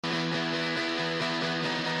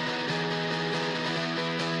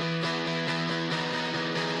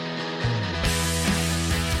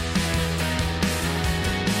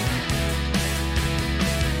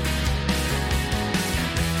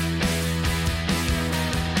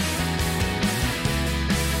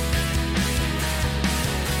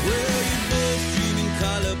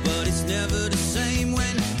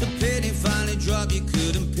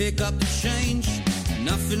pick up the change.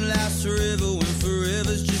 Nothing lasts forever when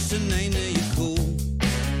forever's just a name that you call.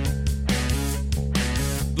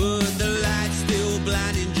 But the light's still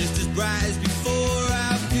blinding just as bright as before.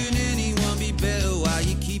 How can anyone be better while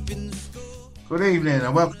you're keeping the score? Good evening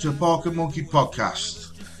and welcome to the Parka Monkey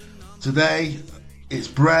podcast. Today it's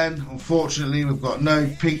Bren. Unfortunately we've got no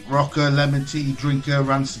pink rocker, lemon tea drinker,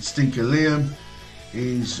 rancid stinker Liam.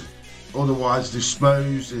 He's otherwise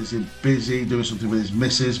disposed, is busy doing something with his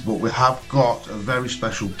missus, but we have got a very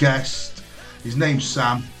special guest. His name's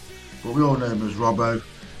Sam, but we all know him as Robbo.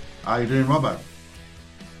 How you doing, Robbo?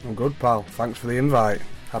 I'm good, pal. Thanks for the invite.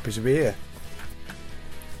 Happy to be here.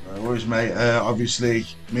 No worries, mate. Obviously,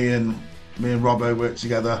 me and Robbo work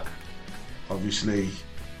together. Obviously,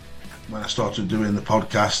 when I started doing the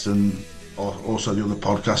podcast and also the other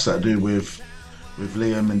podcast that I do with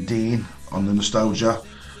Liam and Dean on the Nostalgia,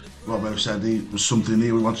 Robbo said he was something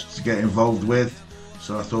he wanted to get involved with,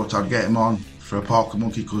 so I thought I'd get him on for a Parka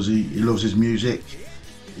Monkey because he loves his music.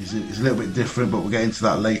 He's a little bit different, but we'll get into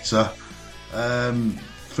that later.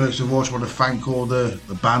 First of all, I just want to thank all the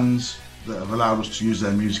bands that have allowed us to use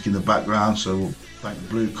their music in the background. So we'll thank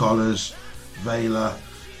Blue Collars, Vela,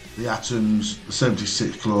 the Atoms, the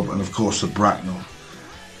 76 Club, and of course the Bracknell.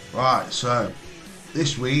 Right, so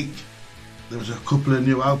this week there was a couple of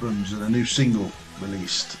new albums and a new single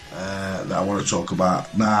released that I want to talk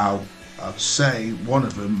about. Now, I'd say one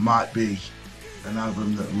of them might be an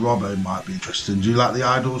album that Robbo might be interested in. Do you like the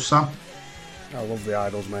Idols, Sam? I love the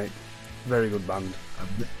Idols, mate. Very good band.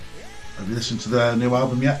 Have you listened to their new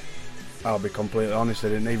album yet? I'll be completely honest, I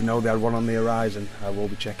didn't even know they had one on the horizon. I will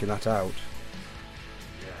be checking that out.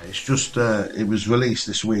 Yeah, it's just it was released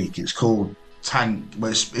this week. It's called Tank.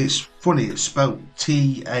 Well, it's funny. It's spelled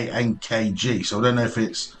Tankg. So I don't know if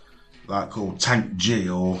it's like called Tank G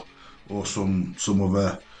or some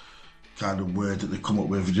other kind of word that they come up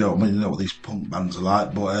with. You know what these punk bands are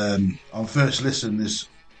like. But on first listen, there's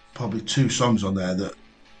probably two songs on there that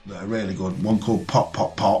are really good. One called Pop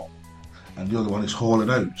Pop Pop, and the other one is Hall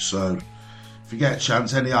and Oates. So if you get a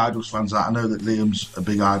chance, any Idols fans out, I know that Liam's a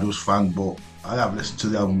big Idols fan, but I have listened to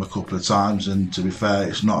the album a couple of times, and to be fair,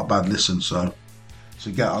 it's not a bad listen. So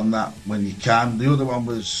get on that when you can. The other one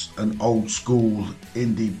was an old school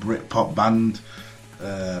indie Britpop band.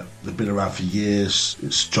 They've been around for years.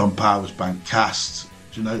 It's John Power's band Cast.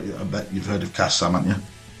 Do you know? I bet you've heard of Cast, Sam, haven't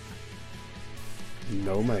you?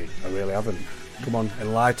 No, mate, I really haven't. Come on,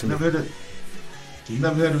 enlighten me. You've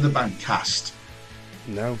never heard of the band Cast?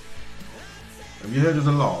 No. Have you heard of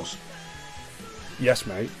the Laws? Yes,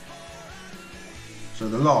 mate. So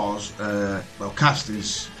the Laws, Cast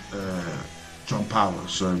is John Power.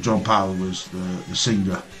 So John Power was the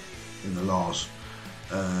singer in the Laws.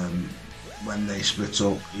 When they split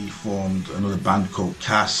up, he formed another band called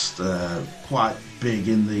Cast. Quite big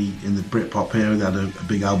in the Britpop era. They had a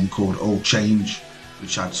big album called Old Change,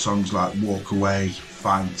 which had songs like Walk Away,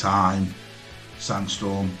 Find Time,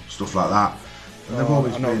 Sandstorm, stuff like that. And they've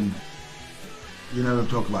always been. You know what I'm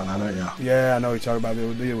talking about now, don't you? Yeah, I know what you're talking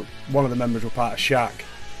about. One of the members were part of Shack.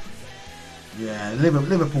 Yeah,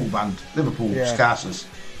 Liverpool band. Liverpool, yeah.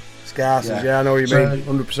 Scarsers, yeah, I know what you mean,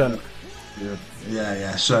 100%.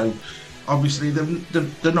 Yeah. So, obviously,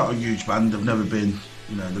 they're not a huge band. They've never been,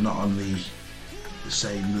 they're not on the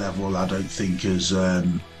same level, I don't think, as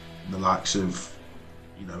the likes of,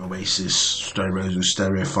 Oasis, Stone Roses,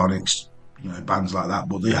 Stereophonics, bands like that.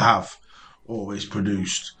 But they have always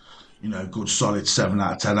produced, good solid 7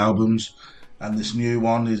 out of 10 albums. And this new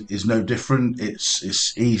one is no different.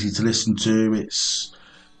 It's easy to listen to. It's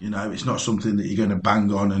not something that you're going to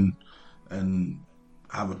bang on and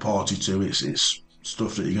have a party to. It's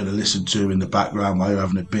stuff that you're going to listen to in the background while you're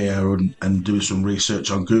having a beer and do some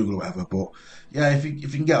research on Google or whatever. But yeah, if you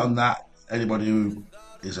can get on that, anybody who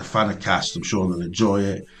is a fan of Cast, I'm sure they'll enjoy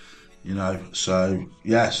it. So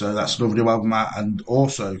that's another new album out. And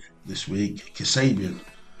also this week, Kasabian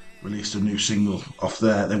released a new single off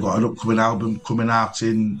there. They've got an upcoming album coming out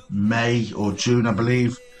in May or June, I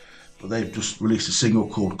believe, but they've just released a single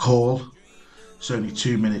called Call. It's only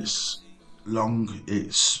 2 minutes long.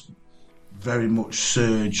 It's very much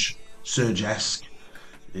Surge-esque.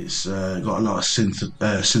 It's got a lot of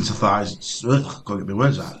synthesizers. Can't get my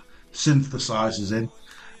words out. Synthesizers in,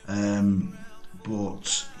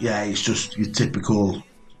 but yeah, it's just your typical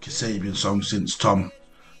Kasabian song since Tom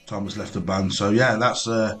has left the band. So yeah, that's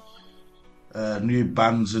new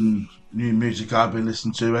bands and new music I've been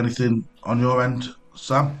listening to. Anything on your end,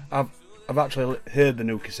 Sam? I've actually heard the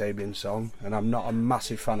new Kasabian song, and I'm not a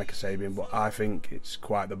massive fan of Kasabian, but I think it's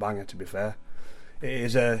quite the banger, to be fair.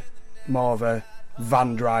 It is more of a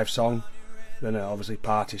van drive song, than obviously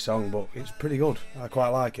party song, but it's pretty good. I quite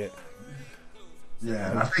like it.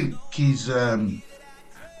 Yeah, and I think he's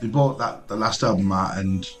they bought the last album out,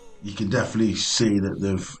 and you can definitely see that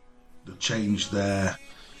they've changed their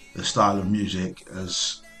style of music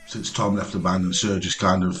as since Tom left the band and Serge has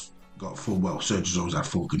kind of got full. Well, Serge has always had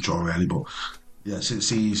full control, really, but yeah, since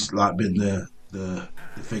he's like been the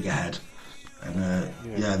figurehead, and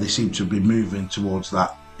they seem to be moving towards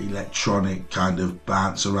that electronic kind of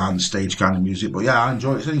bounce around the stage kind of music. But yeah, I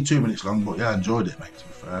enjoyed it. It's only 2 minutes long, but yeah, I enjoyed it, mate, to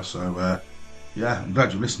be fair. So yeah, I'm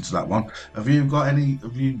glad you listened to that one. Have you got any?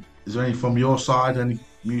 Is there any from your side? Any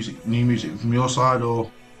new music from your side, or?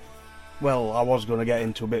 Well, I was going to get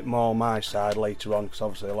into a bit more my side later on, because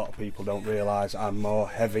obviously a lot of people don't realise I'm more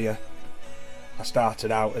heavier. I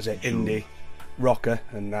started out as an indie rocker,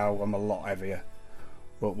 and now I'm a lot heavier.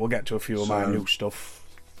 But we'll get to a few of my new stuff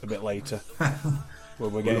a bit later.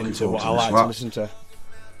 When we get into what I like to listen to.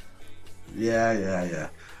 Yeah.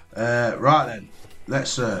 Right then,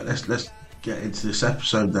 let's get into this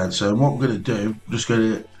episode then. So what we're going to do, we're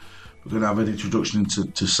going to have an introduction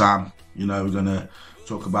to Sam. You know, we're going to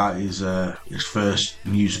talk about his first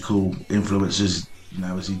musical influences. You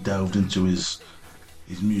know, as he delved into his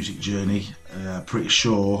music journey. Pretty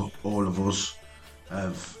sure all of us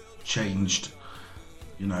have changed,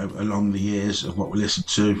 you know, along the years of what we listen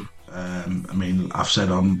to. I mean, I've said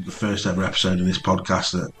on the first ever episode of this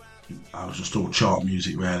podcast that I was just all chart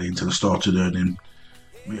music really until I started earning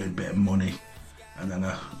a bit of money, and then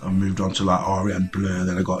I moved on to like R.E.M., Blur.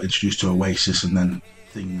 Then I got introduced to Oasis, and then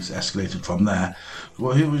things escalated from there.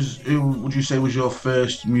 Well, who would you say was your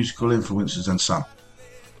first musical influences then, Sam?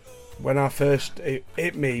 It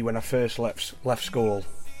hit me when I first left school.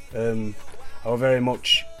 I was very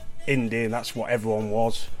much indie, and that's what everyone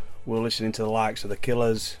was. We were listening to the likes of the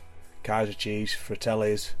Killers, Kaiser Chiefs,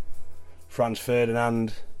 Fratellis, Franz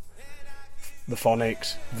Ferdinand, the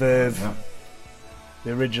Phonics, Verve. Yeah.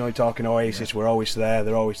 The originally talking Oasis were always there.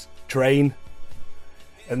 They're always Train,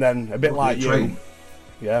 and then a bit like you. Train.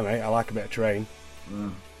 Yeah, mate, I like a bit of Train. Yeah.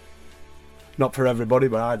 Not for everybody,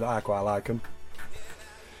 but I quite like them.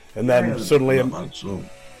 And then suddenly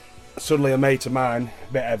a mate of mine,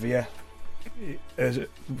 a bit heavier.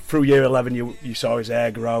 Through year 11, you saw his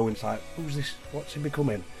hair grow, and it's like, who's this? What's he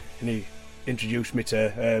becoming? And he introduced me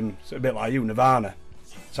to a bit like you, Nirvana.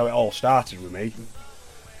 That's how it all started with me.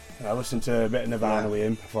 And I listened to a bit of Nirvana with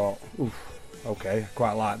him. I thought, okay, I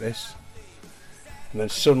quite like this. And then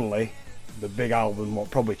suddenly, the big album,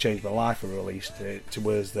 what probably changed my life, was released. It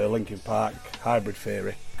was the Linkin Park Hybrid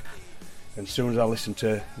Theory. And as soon as I listened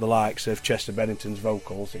to the likes of Chester Bennington's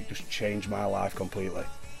vocals, it just changed my life completely.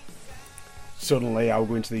 Suddenly, I would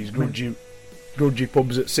go into these grudgy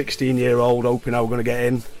pubs at 16-year-old, hoping I was going to get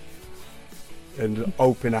in, and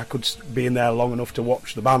hoping I could be in there long enough to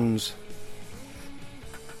watch the bands.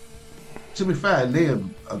 To be fair,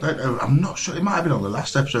 Liam, I don't know, I'm not sure, it might have been on the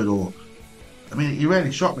last episode, or I mean, he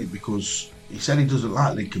really shocked me because he said he doesn't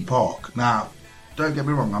like Linkin Park. Now, don't get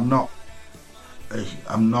me wrong,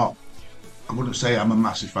 I wouldn't say I'm a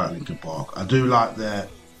massive fan of Linkin Park. I do like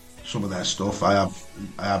some of their stuff. I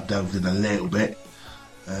have delved in a little bit,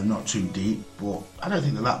 not too deep, but I don't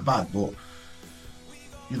think they're that bad. But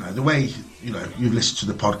you know, the way you've listened to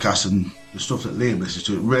the podcast and the stuff that Liam listens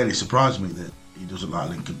to, it really surprised me that he doesn't like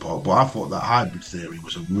Linkin Park. But I thought that Hybrid Theory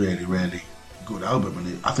was a really, really good album,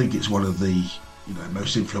 and I think it's one of the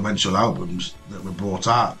most influential albums that were brought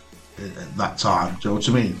out at that time. Do you know what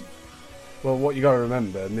I mean? Well, what you got to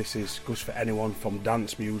remember, and this goes for anyone from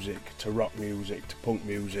dance music to rock music to punk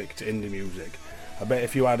music to indie music. I bet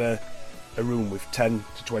if you had a room with 10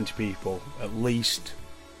 to 20 people, at least,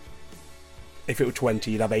 if it were 20,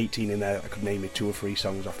 you'd have 18 in there that could name me 2 or 3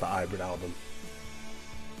 songs off that Hybrid album.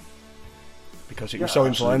 Because it was so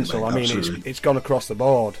influential. Mate, I mean, it's gone across the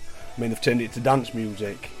board. I mean, they've turned it to dance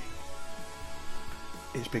music.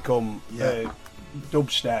 It's become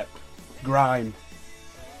dubstep, grime.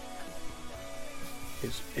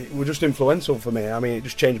 It was just influential for me. I mean, it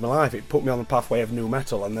just changed my life. It put me on the pathway of new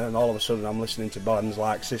metal, and then all of a sudden I'm listening to bands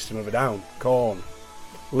like System of a Down, Korn,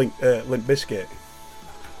 Limp Bizkit.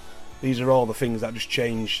 These are all the things that just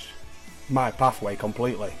changed my pathway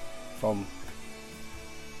completely. From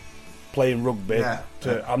playing rugby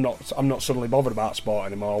to I'm not suddenly bothered about sport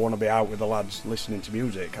anymore. I want to be out with the lads listening to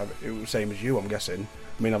music. It was the same as you, I'm guessing.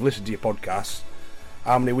 I mean, I've listened to your podcasts.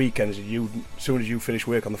 How many weekends did you, as soon as you finished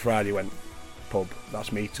work on the Friday, you went, pub,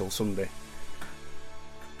 that's me till Sunday.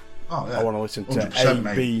 Oh, yeah. I want to listen to A,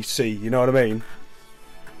 mate. B, C, you know what I mean?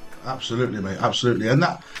 Absolutely, mate, absolutely. And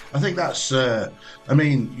I think that's, I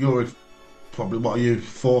mean, you're probably,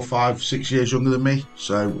 4, 5, 6 years younger than me,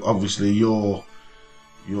 so obviously your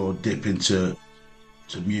your dip into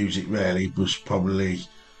music really was probably,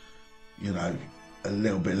 you know, a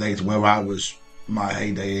little bit later. Where I was, my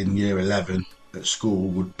heyday in year 11 at school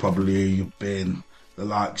would probably have been the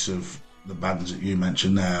likes of the bands that you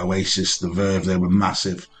mentioned there, Oasis, The Verve. They were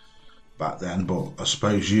massive back then, but I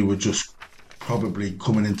suppose you were just probably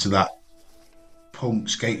coming into that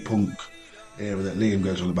skate punk era that Liam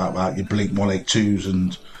goes on about your Blink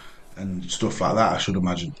 182s and stuff like that, I should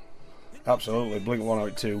imagine. Absolutely, Blink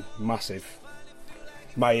 182, massive.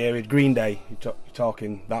 My era, Green Day, you're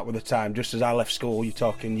talking that with the time. Just as I left school, you're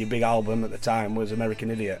talking your big album at the time was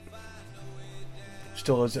American Idiot.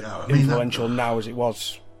 Still as influential now as it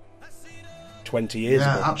was 20 years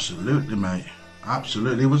ago. Yeah, absolutely, mate.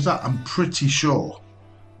 Absolutely. Was that? I'm pretty sure,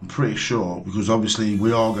 because obviously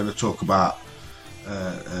we are going to talk about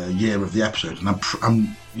year of the episode,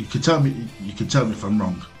 and you can tell me if I'm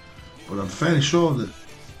wrong, but I'm fairly sure that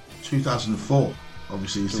 2004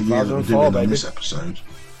 obviously is the year that we're doing on this episode.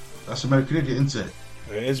 That's American Idiot, isn't it?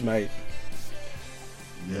 It is, mate.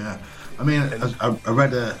 Yeah, I mean, I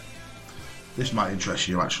read this might interest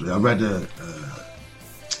you actually. I read an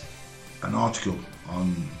article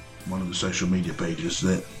on one of the social media pages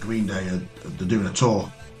that Green Day they're doing a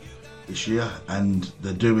tour this year, and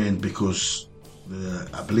they're doing because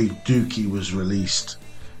I believe Dookie was released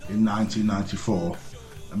in 1994,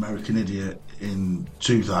 American Idiot in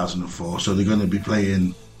 2004, so they're going to be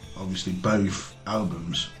playing obviously both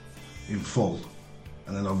albums in full,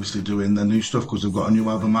 and then obviously doing their new stuff because they've got a new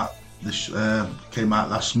album out. This came out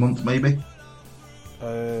last month, maybe.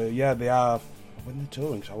 Yeah, they are. When they're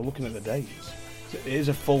touring, so I was looking at the dates. It is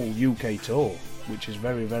a full UK tour, which is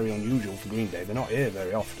very, very unusual for Green Day. They're not here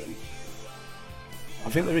very often. I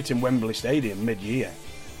think they're hitting Wembley Stadium mid-year,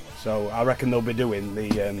 so I reckon they'll be doing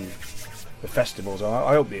the festivals.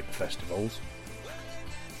 I hope they hit the festivals,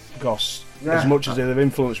 because as much as they've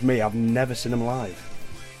influenced me, I've never seen them live.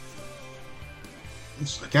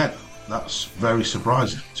 Again, that's very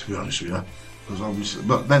surprising, to be honest with you, because obviously,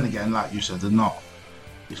 but then again, like you said, they're not.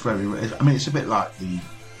 It's very. I mean, it's a bit like the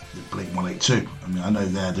Blink 182. I mean, I know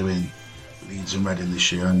they're doing Leeds and Reading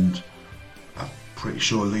this year, and I'm pretty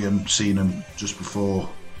sure Liam seen them just before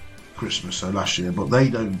Christmas, so last year. But they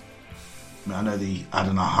don't. I mean, I know they had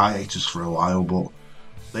a hiatus for a while, but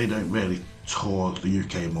they don't really tour the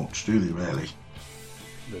UK much, do they? Really?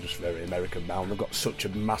 They're just very American bound. They've got such a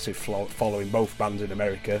massive following, both bands in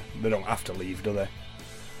America. They don't have to leave, do they?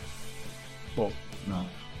 But no.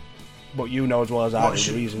 But you know as well as I do,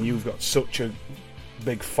 the reason you've got such a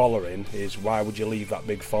big following is why would you leave that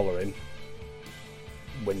big following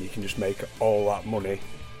when you can just make all that money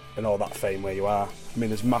and all that fame where you are? I mean,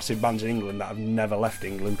 there's massive bands in England that have never left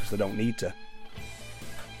England because they don't need to.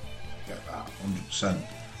 Get that,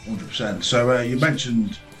 100%. So you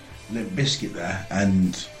mentioned Limp Bizkit there,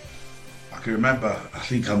 and I can remember, I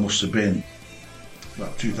think I must have been,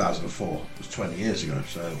 2004, it was 20 years ago,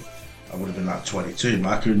 so I would have been like 22, but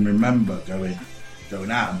I can remember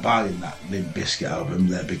going out and buying that Limp Bizkit album,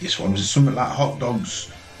 their biggest one. Was it something like Hot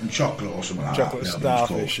Dogs and Chocolate or something like Chocolate that? Chocolate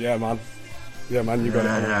Starfish, yeah man, you got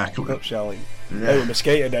it up, Shelly. They were my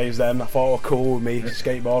skater days then. I thought they were cool with me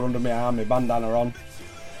skateboard under my arm, my bandana on.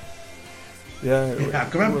 Yeah,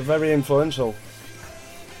 they were very influential.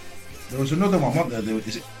 There was another one, wasn't there?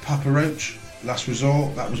 Is it Papa Roach, Last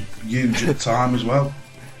Resort? That was huge at the time as well.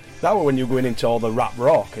 That was when you were going into all the rap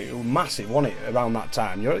rock. It was massive, wasn't it, around that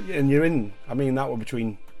time? You're in, I mean, that was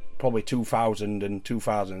between probably 2000 and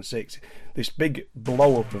 2006. This big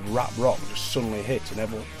blow-up of rap rock just suddenly hit, and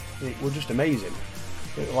it was just amazing.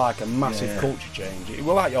 It was like a massive culture change. It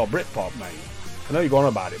was like your Britpop, mate. I know you're going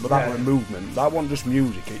on about it, but that was a movement. That wasn't just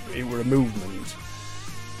music, it was a movement.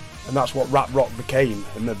 And that's what rap rock became.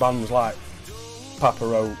 And the bands like Papa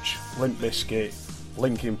Roach, Limp Bizkit,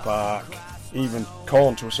 Linkin Park, even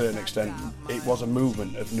Korn to a certain extent, it was a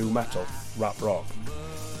movement of new metal, rap rock.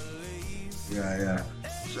 Yeah.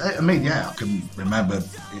 I mean, I can remember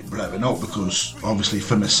it blowing up because obviously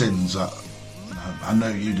for my sins, I know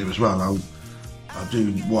you do as well. I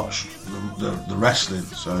do watch the wrestling,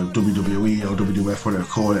 so WWE or WWF, whatever you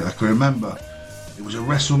call it. I can remember it was a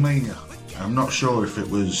WrestleMania. I'm not sure if it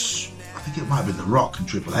was. I think it might have been The Rock and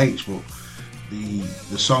Triple H, but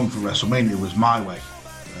the song for WrestleMania was My Way.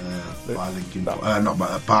 By Linkin, by Limp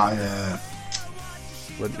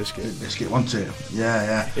Bizkit. Limp Bizkit, wasn't it?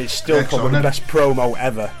 Yeah. It's still probably the best promo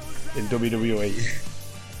ever in WWE.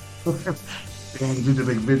 They did a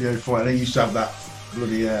big video for it. They used to have that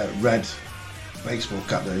bloody red baseball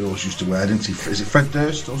cap that he always used to wear, didn't he? Is it Fred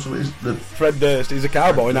Durst or something? Fred Durst. He's a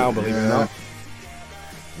cowboy now, believe it or not.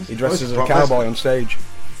 He dresses as a cowboy on stage.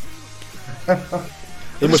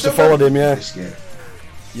 He must have followed him, yeah.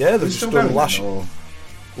 Yeah, they've just done last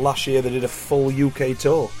year. They did a full UK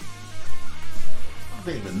tour. I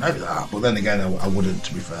didn't even know that, but then again, I wouldn't,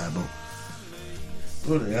 to be fair.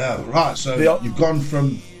 But yeah, right. So you've gone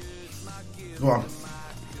from. Go on.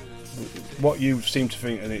 What you seem to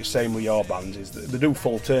think, and it's same with your bands, is that they do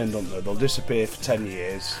full turn, don't they? They'll disappear for 10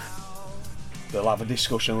 years. They'll have a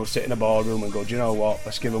discussion. They'll sit in a boardroom and go, "Do you know what?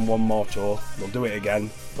 Let's give them one more tour." They'll do it again.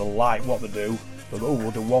 They'll like what they do. They'll go, "Oh,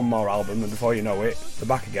 we'll do one more album," and before you know it, they're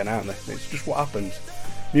back again, aren't they? It's just what happens.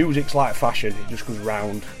 Music's like fashion; it just goes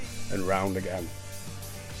round and round again.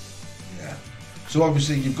 Yeah. So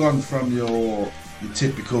obviously you've gone from your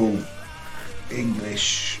typical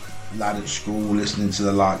English lad at school listening to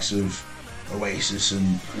the likes of Oasis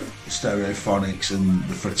and Stereophonics and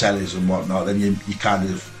the Fratellis and whatnot. Then you kind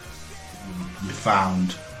of you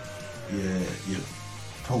found your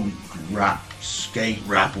punk rap, skate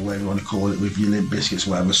rap, or whatever you want to call it, with your Limp Bizkits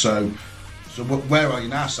or whatever. So where are you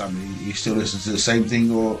now, Sam? Are you still listening to the same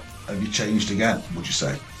thing, or have you changed again, would you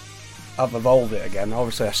say? I've evolved it again.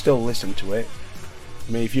 Obviously, I still listen to it.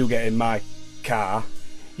 I mean, if you get in my car,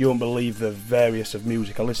 you won't believe the various of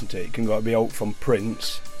music I listen to. It can be out from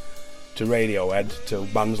Prince to Radiohead to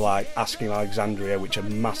bands like Asking Alexandria, which are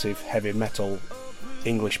massive heavy metal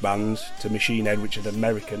English bands, to Machine Head, which is an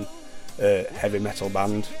American heavy metal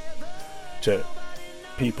band, to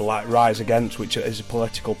people like Rise Against, which is a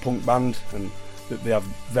political punk band, and they have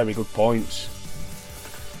very good points.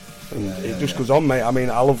 And it just goes on, mate. I mean,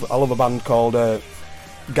 I love a band called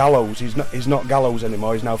Gallows. He's not Gallows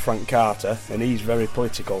anymore. He's now Frank Carter, and he's very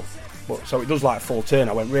political. But so it does like full turn.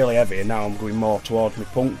 I went really heavy, and now I'm going more towards my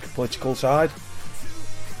punk political side.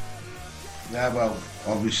 Yeah, well,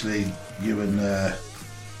 obviously you and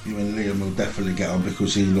Liam will definitely get on,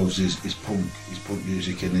 because he loves his punk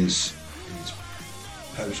music and his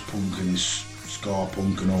post punk and his ska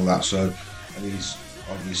punk and all that. So, and he's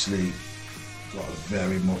obviously got a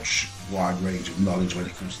very much wide range of knowledge when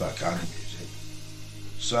it comes to that kind of music.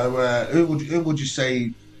 So, who would you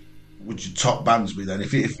say would your top bands be then?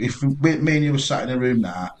 If me and you were sat in a room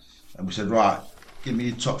now and we said, right, give me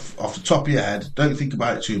your top, off the top of your head, don't think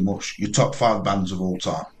about it too much, your top 5 bands of all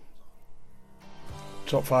time.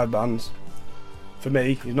 Top 5 bands. For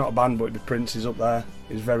me, he's not a band, but it'd be Prince. Is up there.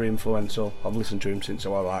 He's very influential. I've listened to him since I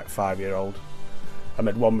was like 5-year-old. I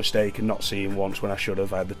made one mistake in not seeing him once when I should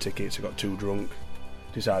have. I had the tickets, I got too drunk,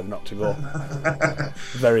 decided not to go.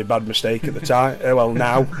 Very bad mistake at the time. Well,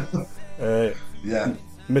 now. Yeah.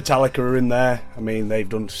 Metallica are in there. I mean, they've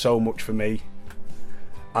done so much for me.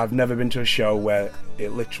 I've never been to a show where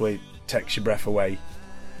it literally takes your breath away,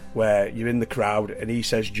 where you're in the crowd and he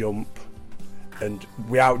says jump, and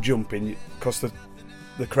without jumping, because the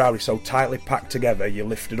crowd is so tightly packed together, you're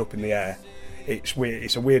lifted up in the air. It's weird.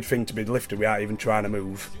 It's a weird thing to be lifted without even trying to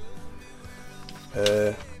move.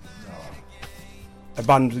 A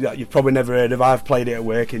band that you've probably never heard of. I've played it at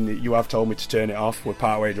work, and you have told me to turn it off. With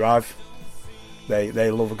Parkway Drive.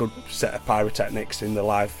 They love a good set of pyrotechnics in the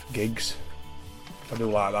live gigs. I do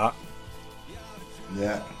like that.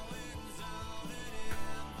 Yeah.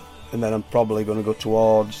 And then I'm probably going to go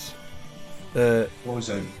towards.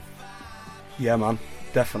 Boyzone. Yeah, man,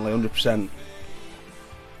 definitely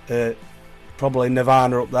 100%. Probably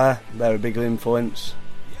Nirvana up there. They're a big influence.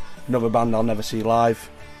 Another band I'll never see live.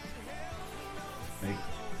 Me.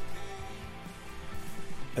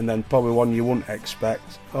 And then probably one you wouldn't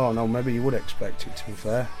expect. Oh no, maybe you would expect it, to be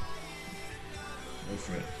fair. Go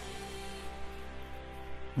for it.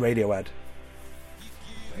 Radiohead.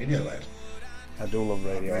 Radiohead. I do love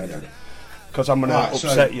Radiohead. Because I'm gonna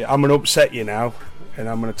upset you. I'm gonna upset you now, and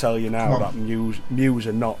I'm gonna tell you now that Muse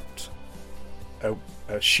are not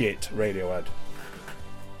a shit Radiohead.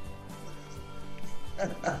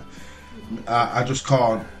 I just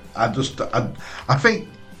can't. I think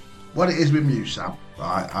what it is with Muse, Sam,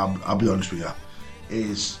 right, I'll be honest with you,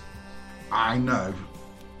 is I know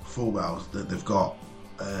full well that they've got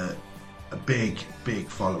a big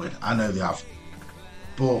following. I know they have.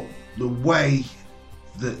 But the way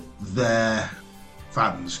that their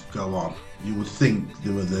fans go on, you would think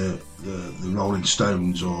they were the Rolling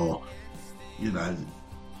Stones, or, you know,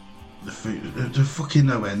 they're fucking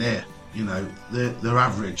nowhere near. You know, they're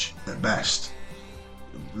average at best.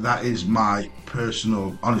 That is my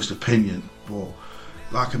personal, honest opinion. But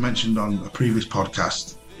like I mentioned on a previous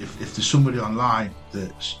podcast, if there's somebody online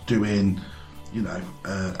that's doing, you know,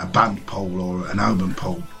 a band poll or an album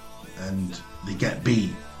poll, and they get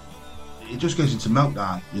beat, it just goes into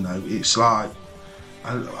meltdown. You know, it's like,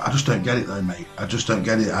 I just don't get it though, mate. I just don't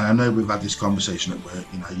get it. And I know we've had this conversation at work.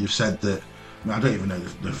 You know, you've said that. I mean, I don't even know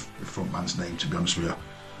the front man's name, to be honest with you.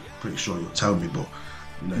 Pretty sure you'll tell me, but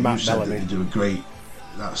you know, Matt you said Bellamy. that they do a great.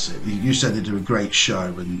 That's it. You said they do a great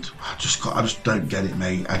show, and I just don't get it,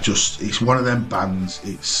 mate. It's one of them bands.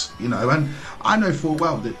 It's, you know, and I know full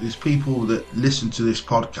well that there's people that listen to this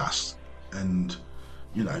podcast, and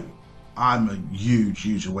you know, I'm a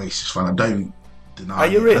huge Oasis fan. I don't deny. Are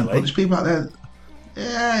you it. really? But there's people out there.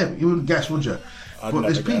 Yeah, you wouldn't guess, would you? But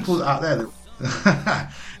there's people out there that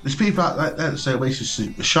there's people out there that say Oasis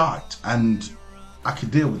are shite, and I can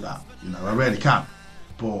deal with that. You know, I really can.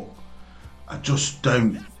 But I just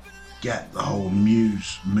don't get the whole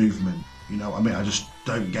Muse movement. You know what I mean? I just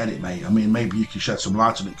don't get it, mate. I mean, maybe you can shed some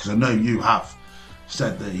light on it, because I know you have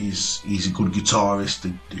said that he's a good guitarist,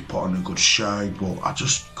 he put on a good show, but I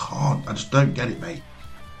just don't get it, mate.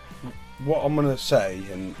 What I'm going to say,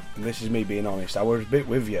 and this is me being honest, I was a bit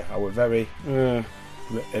with you. I was very...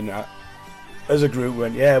 as a group, we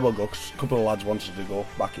went, yeah, we'll go. A couple of lads wanted to go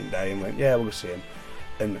back in the day, and went, yeah, we'll go see him.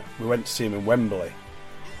 And we went to see him in Wembley.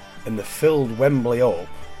 And they filled Wembley up.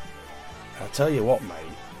 I tell you what, mate,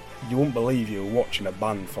 you wouldn't believe you were watching a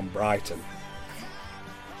band from Brighton.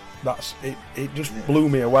 That's it. It just blew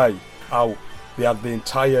me away how they had the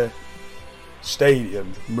entire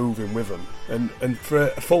stadium moving with them. And for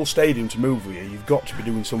a full stadium to move with you, you've got to be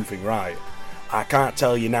doing something right. I can't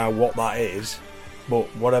tell you now what that is, but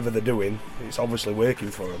whatever they're doing, it's obviously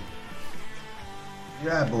working for them.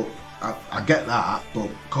 Yeah, but I get that,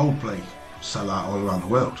 but Coldplay sell out all around the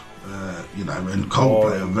world. You know, and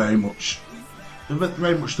Coldplay are very much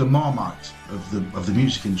the Marmite of the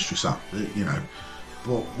music industry, Sam. You know,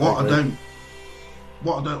 but what I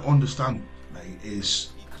don't understand, mate,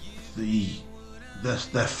 is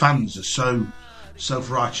their fans are so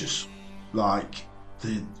self-righteous. Like,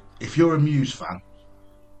 if you're a Muse fan,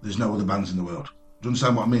 there's no other bands in the world. Do you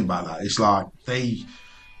understand what I mean by that? It's like they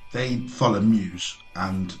follow Muse,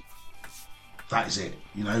 and that is it.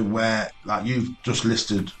 You know, where, like, you've just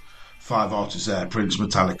listed 5 artists there: Prince,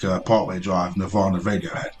 Metallica, Parkway Drive, Nirvana,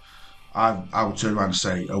 Radiohead. I would turn around and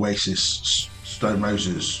say Oasis, Stone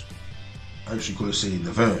Roses, Ocean Colour Scene,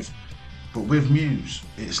 The Verve. But with Muse,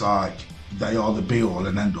 it's like they are the be-all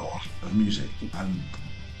and end-all of music, and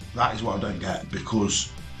that is what I don't get.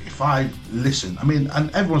 Because if I listen, I mean, and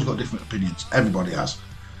everyone's got different opinions, everybody has.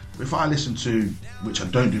 But if I listen to, which I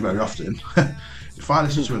don't do very often, if I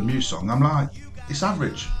listen to a Muse song, I'm like, it's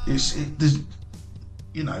average. There's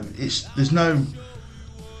no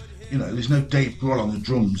Dave Grohl on the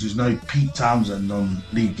drums. There's no Pete Townsend on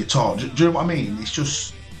lead guitar. Do you know what I mean? It's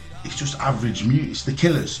just average music. It's the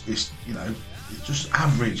Killers. It's just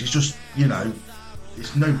average. It's just,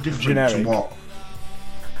 it's no different generic. To what.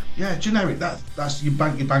 Yeah, generic. That's you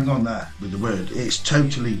bang on there with the word. It's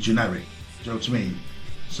totally generic. Do you know what I mean?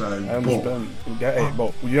 So, I understand, get it,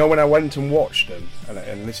 but when I went and watched them,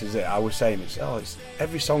 and this is it, I was saying it's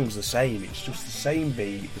every song's the same. It's just the same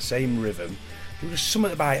beat, the same rhythm. There's just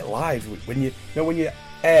something about it live when your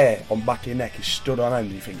hair on back of your neck is stood on end,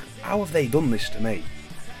 and you think, how have they done this to me?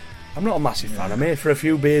 I'm not a massive fan. I'm here for a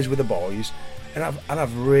few beers with the boys, and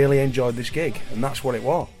I've really enjoyed this gig, and that's what it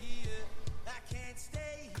was.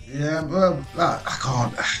 Yeah, well, I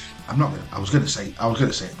can't. I'm not gonna. I was gonna say it,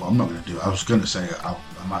 but I'm not gonna do it. I was gonna say I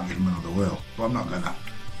might give him another whirl, but I'm not gonna.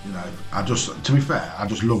 To be fair, I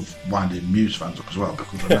just love winding Muse fans up as well,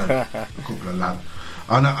 because I know a couple of lads.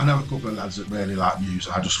 I know a couple of lads that really like Muse.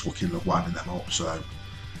 I just fucking love winding them up. So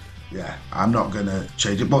yeah, I'm not gonna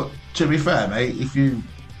change it. But to be fair, mate, if you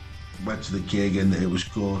went to the gig and it was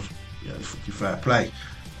good, fucking fair play.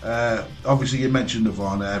 Obviously, you mentioned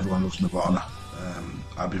Nirvana. Everyone loves Nirvana.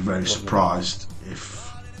 I'd be very surprised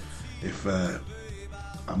if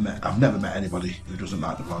I've never met anybody who doesn't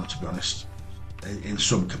like Nirvana, to be honest, in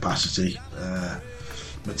some capacity.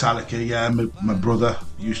 Metallica, yeah, my brother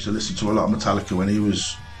used to listen to a lot of Metallica when he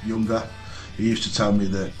was younger. He used to tell me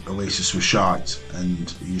that Oasis was shite, and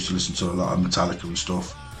he used to listen to a lot of Metallica and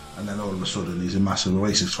stuff, and then all of a sudden he's a massive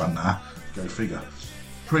Oasis fan now. Go figure.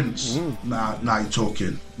 Prince, now you're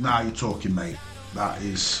talking, mate.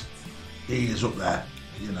 He is up there.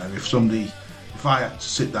 If I had to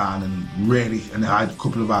sit down and I had a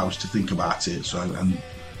couple of hours to think about it, and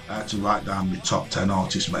I had to write down the top 10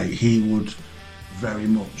 artists, mate, he would very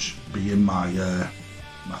much be in my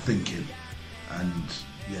thinking. And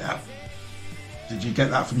yeah, did you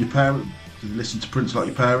get that from your parents? Did you listen to Prince like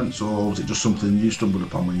your parents, or was it just something you stumbled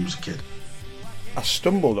upon when you was a kid? I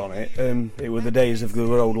stumbled on it. It were the days of the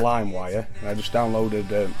good old LimeWire, and I just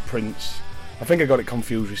downloaded Prince. I think I got it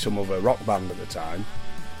confused with some other rock band at the time,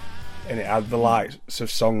 and it had the likes of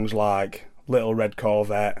songs like Little Red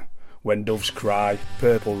Corvette, When Doves Cry,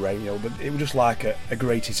 Purple Rain, but it was just like a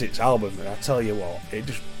greatest hits album, and I tell you what, it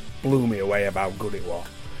just blew me away about how good it was.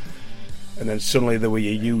 And then suddenly there were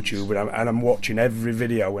your YouTube, and I'm watching every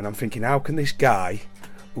video, and I'm thinking, how can this guy,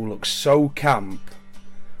 who looks so camp,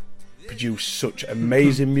 produce such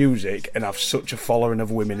amazing music and have such a following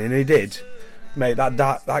of women? And he did. Mate,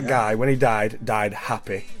 that guy, when he died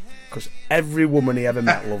happy. Because every woman he ever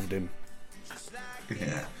met loved him.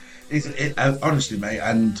 Yeah. Honestly, mate,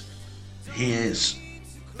 and he is,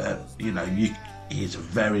 he's a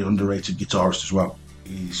very underrated guitarist as well.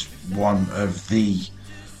 He's one of the...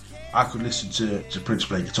 I could listen to Prince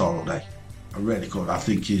play guitar all day. I really could. I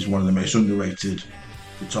think he's one of the most underrated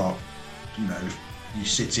guitar. If you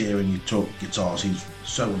sit here and you talk guitars, he's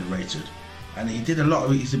so underrated. And he did a lot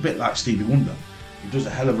of... He's a bit like Stevie Wonder. He does a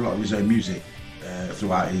hell of a lot of his own music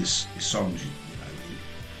throughout his songs.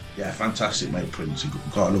 Yeah, fantastic, mate, Prince. You've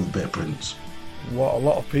got to love a bit of Prince. What a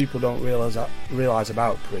lot of people don't realise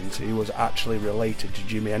about Prince, he was actually related to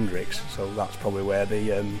Jimi Hendrix, so that's probably where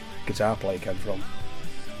the guitar play came from.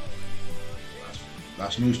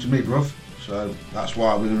 That's news to me, bruv. So that's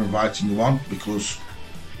why we're inviting you on, because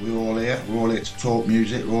we're all here. We're all here to talk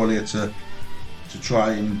music. We're all here to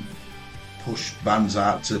try and push bands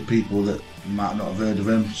out to people that might not have heard of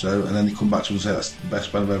him. So, and then they come back to us and say that's the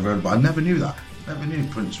best band I've ever heard. But I never knew that. Never knew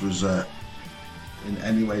Prince was in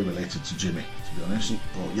any way related to Jimmy, to be honest.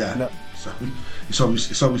 But yeah, no. So it's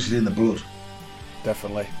obviously in the blood.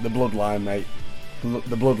 Definitely, the bloodline, mate.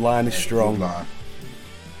 The bloodline is strong. Bloodline.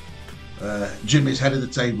 Jimmy's head of the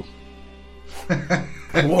table.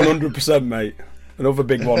 100%, mate. Another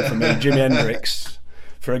big one for me, Jimi Hendrix.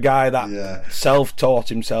 For a guy that self-taught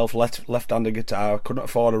himself, left-handed guitar, couldn't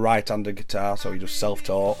afford a right-handed guitar, so he just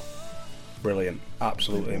self-taught. Brilliant,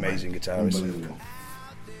 absolutely amazing guitarist. Unbelievable.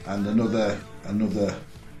 And another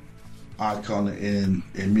icon in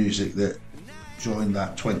music that joined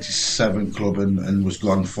that 27 club and was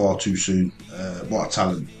gone far too soon. What a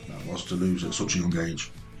talent that was to lose at such a young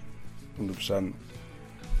age. 100%.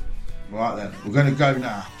 Right then, we're going to go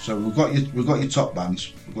now. So we've got your top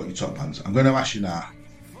bands. I'm going to ask you now.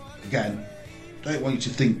 Again, don't want you to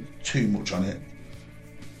think too much on it.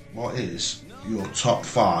 What is your top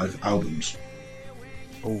 5 albums?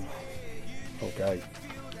 Oh, okay.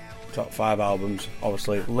 Top 5 albums.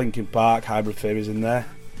 Obviously, Linkin Park, Hybrid Theory's in there.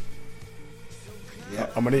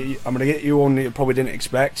 Yeah. I'm gonna get you one that you probably didn't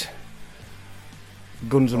expect.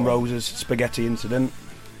 Guns N' Roses, Spaghetti Incident.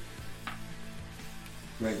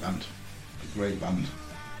 Great band.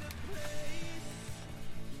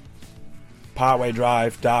 Partway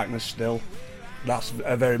Drive, Darkness Still. That's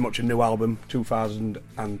very much a new album,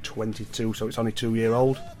 2022, so it's only 2-year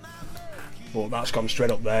old. But that's gone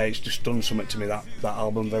straight up there. It's just done something to me. That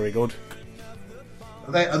album, very good.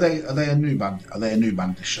 Are they a new band? Are they a new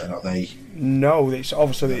band this year? Are they? No, it's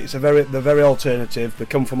obviously they're very alternative. They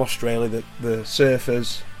come from Australia. The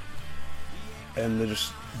surfers, and they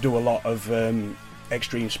just do a lot of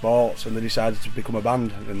extreme sports. And they decided to become a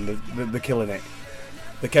band, and they're killing it.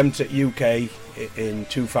 They came to UK in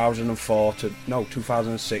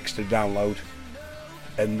 2006 to download,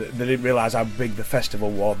 and they didn't realise how big the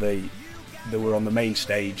festival was. They were on the main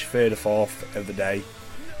stage, 3rd or 4th of the day,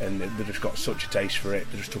 and they just got such a taste for it.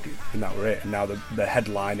 They just took it, and that were it. And now they're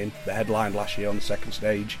headlining. They headlined last year on the 2nd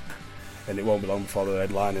stage, and it won't be long before they're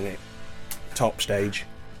headlining it. Top stage.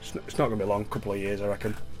 It's not going to be long, a couple of years, I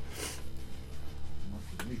reckon.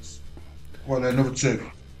 Well, then, number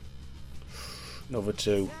 2. Number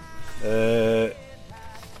 2. I'm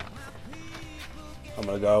going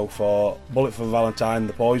to go for Bullet for Valentine,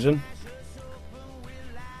 The Poison.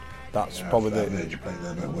 That's probably I've heard you play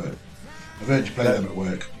them at work. Yeah.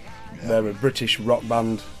 They're a British rock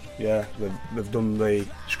band. Yeah, they've done the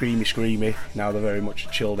screamy. Now they're very much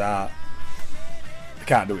chilled out. They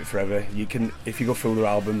can't do it forever. You can, if you go through their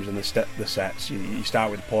albums and the sets. You start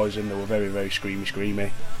with Poison. They were very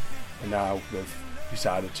screamy, and now they've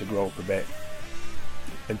decided to grow up a bit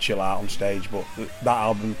and chill out on stage. But that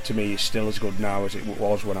album to me is still as good now as it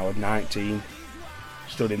was when I was 19.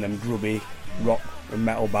 Stood in them grubby rock and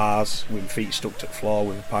metal bars with feet stuck to the floor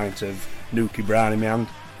with a pint of Nuki Brown in my hand.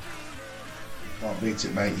 Can't beat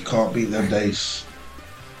it, mate. You can't beat them days.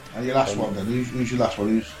 And your last one then? Who's your last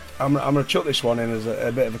one? I'm going to chuck this one in as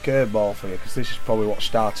a bit of a curveball for you, because this is probably what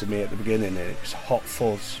started me at the beginning. It's Hot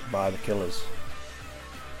Fuzz by The Killers.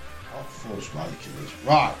 Hot Fuzz by The Killers.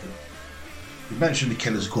 Right. You mentioned The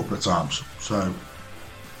Killers a couple of times. So,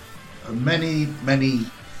 many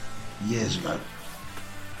years ago,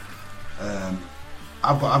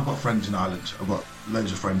 I've got friends in Ireland. I've got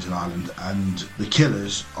loads of friends in Ireland, and The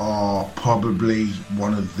Killers are probably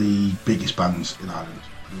one of the biggest bands in Ireland.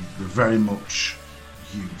 They're very much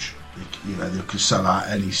huge. They could sell out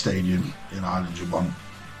any stadium in Ireland you want.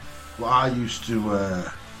 What I used to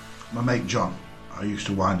my mate John. I used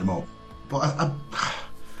to wind him up, but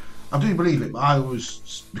I do believe it. But I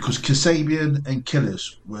was, because Kasabian and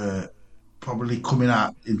Killers were probably coming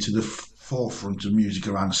out into the forefront of music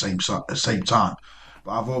around the same time.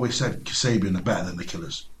 But I've always said Kasabian are better than the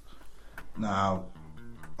Killers. Now,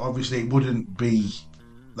 obviously, that wouldn't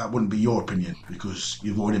be your opinion, because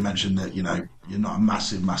you've already mentioned that you're not a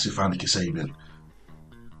massive fan of Kasabian.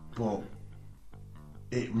 But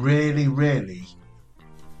it really, really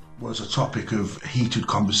was a topic of heated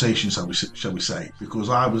conversation, shall we say? Because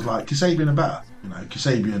I was like, Kasabian are better.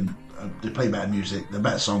 Kasabian, they play better music, they're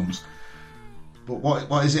better songs. But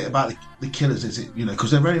what is it about the Killers? Is it,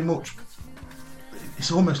 because they're very much,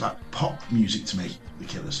 it's almost like pop music to me, the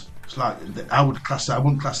Killers. It's like, I wouldn't class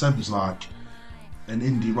them as like an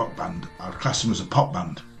indie rock band. I'd class them as a pop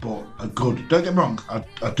band, but a good, don't get me wrong,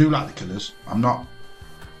 I do like the Killers. I'm not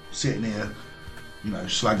sitting here,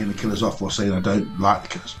 slagging the Killers off or saying I don't like the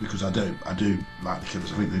Killers, because I do like the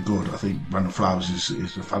Killers. I think they're good. I think Brandon Flowers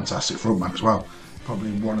is a fantastic frontman as well.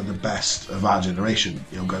 Probably one of the best of our generation.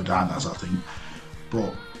 He'll go down as, I think.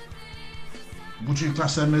 But would you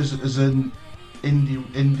class them as an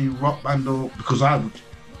indie rock band, or, because I would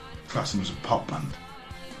class them as a pop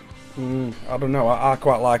band? I don't know. I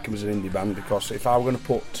quite like them as an indie band, because if I were going to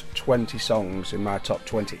put 20 songs in my top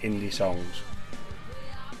 20 indie songs,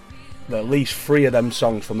 at least 3 of them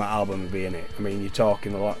songs from that album would be in it. I mean, you're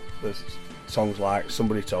talking a lot. There's songs like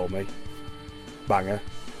Somebody Told Me, banger.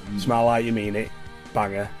 Smile Like You Mean It,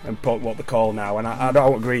 banger. And Put What They Call Now. And I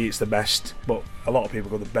don't agree it's the best, but a lot of people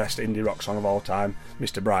go the best indie rock song of all time,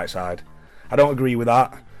 Mr. Brightside. I don't agree with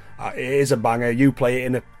that. It is a banger. You play it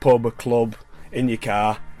in a pub, a club, in your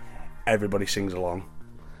car, everybody sings along.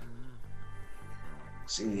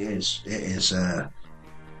 See, it is. It's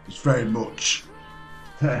very much.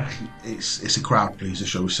 It's a crowd pleaser,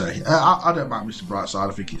 shall we say? I don't mind Mr. Brightside.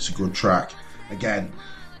 I think it's a good track. Again,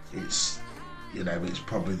 it's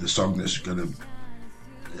probably the song that's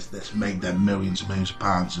made them millions and millions of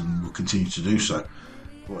pounds and will continue to do so.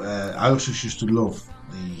 But I also used to love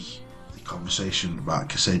the conversation about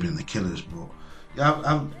Kasabian and the Killers. But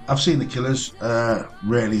yeah, I've seen the Killers.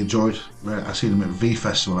 Really enjoyed. I've seen them at V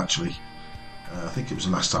Festival actually. I think it was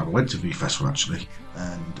the last time I went to V Festival actually,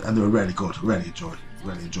 and they were really good. Really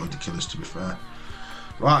enjoyed the Killers, to be fair.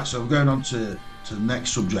 Right, so we're going on to the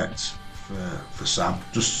next subject for Sam,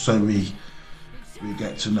 just so we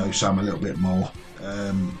get to know Sam a little bit more.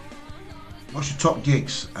 What's your top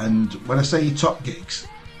gigs? And when I say your top gigs,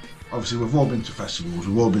 obviously we've all been to festivals,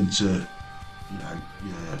 we've all been to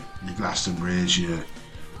your Glastonbury's, your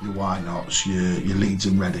Why Nots, your Leeds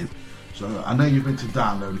and Reading. So I know you've been to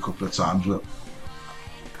Download a couple of times, but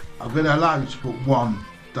I'm going to allow you to put one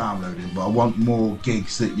downloading, but I want more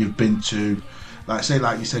gigs that you've been to, like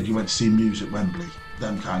you said, you went to see Muse at Wembley,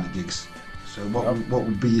 them kind of gigs. So what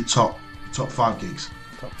would be your top 5 gigs?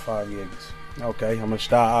 Top 5 gigs. Okay, I'm going to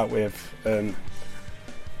start out with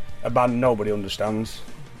a band nobody understands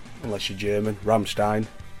unless you're German, Rammstein.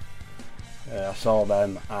 I saw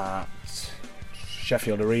them at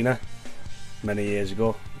Sheffield Arena many years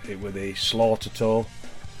ago. It was the Slaughter tour,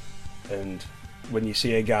 and when you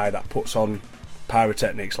see a guy that puts on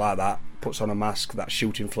pyrotechnics like that, puts on a mask that's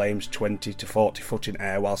shooting flames 20 to 40 foot in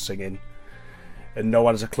air while singing, and no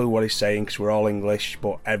one has a clue what he's saying because we're all English,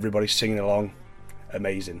 but everybody's singing along.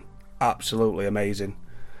 Amazing, absolutely amazing.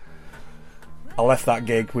 I left that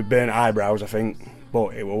gig with burnt eyebrows, I think,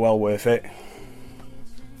 but it was well worth it.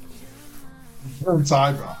 Burnt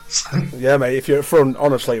eyebrows? Yeah, mate, if you're at front,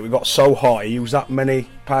 honestly, we got so hot. He used that many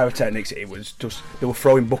pyrotechnics, it was just, they were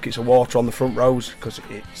throwing buckets of water on the front rows because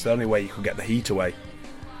it's the only way you could get the heat away.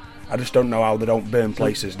 I just don't know how they don't burn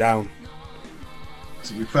places down.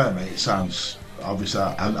 To be fair, mate, it sounds, obviously,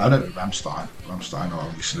 I know Rammstein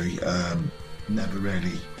obviously, never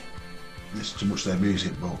really listened to much of their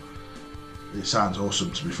music, but it sounds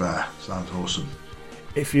awesome, to be fair. Sounds awesome.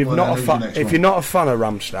 If you're not a fan of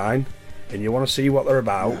Rammstein and you want to see what they're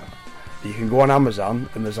about, you can go on Amazon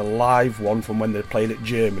and there's a live one from when they played at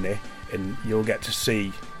Germany, and you'll get to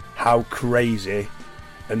see how crazy,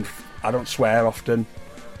 and I don't swear often,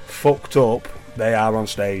 fucked up they are on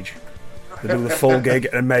stage. They do the full gig,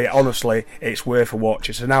 and mate, honestly, it's worth a watch.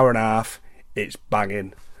 It's an hour and a half, it's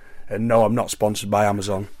banging. And no, I'm not sponsored by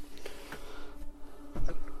Amazon.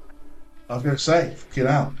 I was going to say, fucking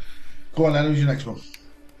hell. Go on then, who's your next one?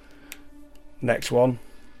 Next one,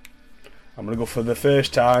 I'm going to go for the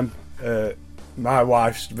first time. My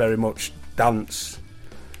wife's very much dance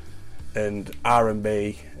and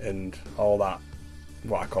R&B and all that,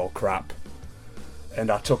 what I call crap. And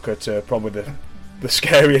I took her to probably the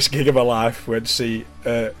scariest gig of her life. Went to see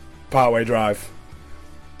Parkway Drive.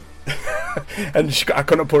 And I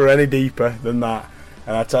couldn't put her any deeper than that.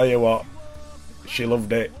 And I tell you what, she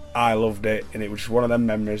loved it, I loved it, and it was one of them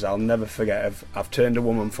memories I'll never forget. I've turned a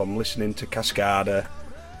woman from listening to Cascada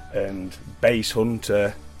and Bass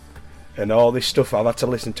Hunter and all this stuff I've had to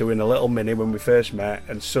listen to in a little mini when we first met,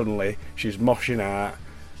 and suddenly she's moshing out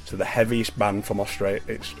to the heaviest band from Australia.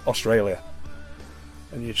 It's Australia.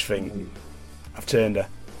 And you just think, I've turned her.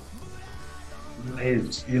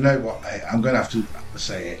 You know what, mate? I'm going to have to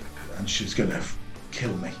say it, and she's going to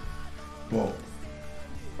kill me. But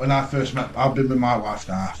when I first met, I've been with my wife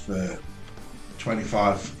now for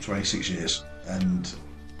 25, 26 years. And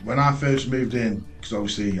when I first moved in, because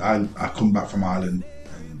obviously I come back from Ireland,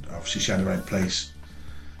 and obviously she had her own place.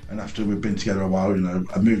 And after we've been together a while, you know,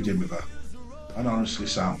 I moved in with her. And honestly,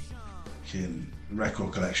 Sam, in the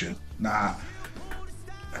record collection,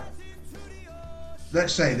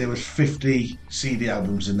 let's say there was 50 CD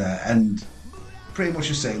albums in there, and pretty much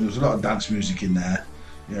the same. There was a lot of dance music in there,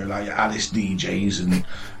 you know, like your Alice DJs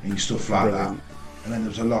and stuff like that. And then there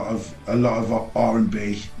was a lot of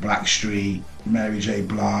R&B, Blackstreet, Mary J.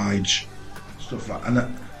 Blige, stuff like. And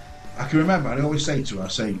I can remember, and I always say to her, I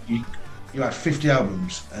say, you had 50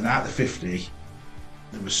 albums, and out of the 50,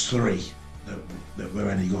 there was 3 that were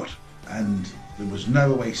any good, and there was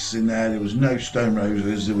no Oasis in there. There was no Stone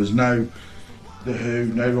Roses. There was no The Who,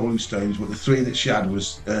 no Rolling Stones, but the 3 that she had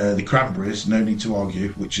was the Cranberries, No Need to Argue,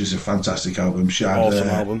 which is a fantastic album. She had awesome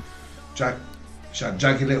album. She had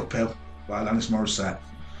Jagged Little Pill by Alanis Morissette,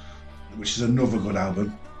 which is another good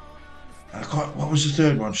album. And what was the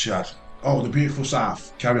third one she had? Oh, The Beautiful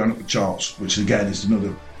South, Carry On Up the Charts, which again is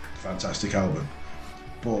another fantastic album.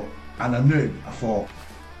 And I thought,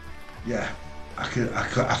 yeah, I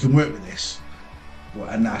can work with this.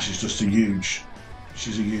 And now she's just a huge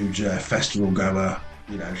festival goer.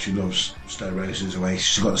 You know, she loves Stone Roses Oasis.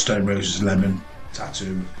 She's got the Stone Roses Lemon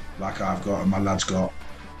tattoo, like I've got and my lad's got.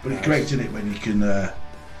 But it's great, isn't it, when you can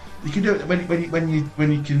do it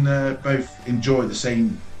when you can both enjoy the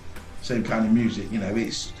same kind of music. You know,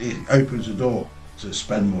 it opens the door to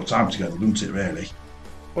spend more time together, doesn't it? Really.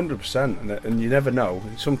 100%, and you never know.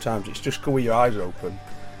 Sometimes it's just go with your eyes open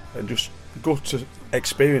and just go to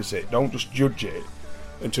experience it. Don't just judge it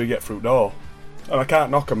until you get through the door. And I can't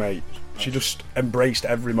knock her, mate. She just embraced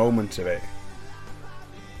every moment of it.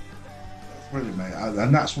 That's brilliant, mate.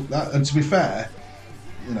 And to be fair,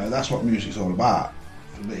 you know, that's what music's all about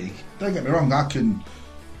for me. Don't get me wrong. I can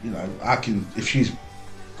if she's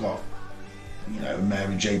got, you know, a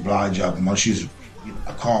Mary J. Blige album, I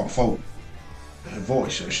can't fault her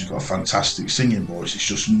voice. She's got a fantastic singing voice. It's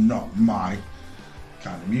just not my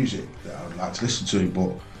kind of music that I would like to listen to.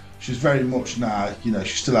 But she's very much now, you know,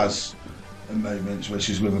 she still has moments where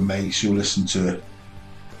she's with her mates. She'll listen to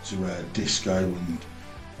disco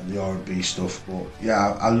and the R&B stuff. But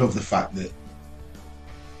yeah, I love the fact that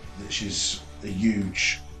she's a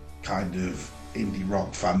huge kind of indie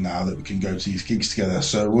rock fan now, that we can go to these gigs together.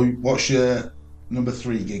 So what's your number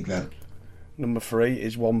 3 gig then? Number 3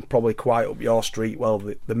 is one probably quite up your street. Well,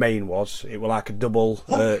 the main was, it was like a double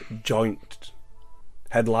joint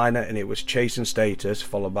headliner, and it was Chasing Status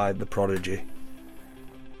followed by The Prodigy.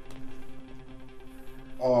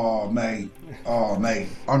 Oh mate,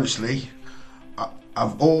 honestly,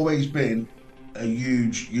 I've always been a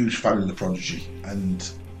huge fan of The Prodigy, and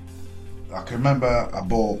I can remember I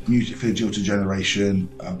bought Music for the Jilted Generation,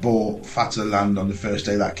 I bought Fatter Land on the first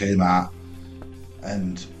day that came out,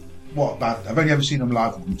 and I've only ever seen them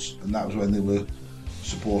live once, and that was when they were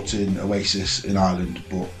supporting Oasis in Ireland.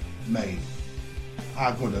 But mate,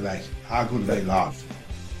 how good are they? How good are they live?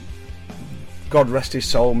 God rest his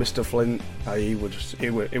soul, Mr. Flint. He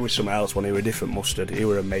was something else when he was a different mustard. He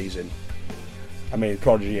were amazing. I mean,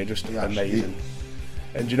 Prodigy are just amazing.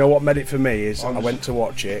 And do you know what made it for me is honestly, I went to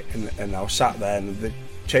watch it and I was sat there, and the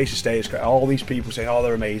Chase of Status, all these people saying, oh,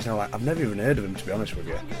 they're amazing. I'm like, I've never even heard of them, to be honest with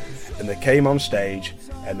you. And they came on stage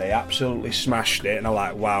and they absolutely smashed it, and I'm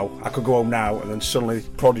like, wow, I could go home now, and then suddenly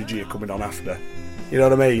Prodigy are coming on after. You know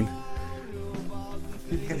what I mean?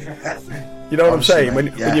 You know what I'm saying?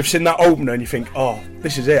 When you've seen that opener and you think, oh,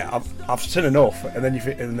 this is it, I've seen enough, and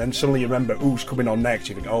then suddenly you remember who's coming on next.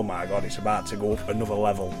 You think, oh my God, it's about to go up another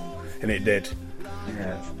level, and it did.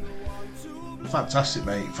 Yeah, fantastic,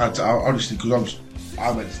 mate. Honestly, because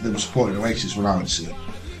they were supporting Oasis when I went to see them,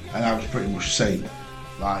 and I was pretty much the same.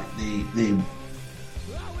 Like they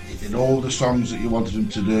did all the songs that you wanted them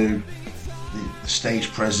to do. The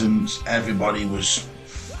stage presence, everybody was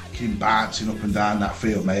bouncing up and down that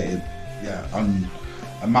field, mate. And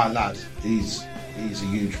my lad, he's a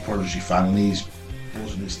huge Prodigy fan, and he's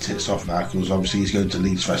buzzing his tits off now because obviously he's going to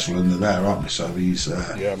Leeds Festival and they're there, aren't they? So he's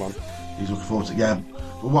yeah, man. he's looking forward to it. Yeah,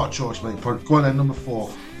 but what a choice, mate. Go on then, number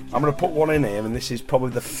 4. I'm going to put one in here, and this is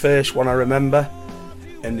probably the first one I remember,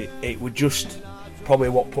 and it was just probably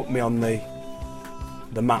what put me on the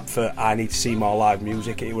map for I need to see more live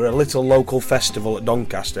music. It were a little local festival at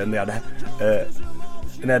Doncaster, and they had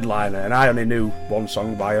an headliner, and I only knew one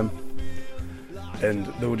song by them, and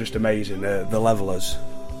they were just amazing. The Levellers.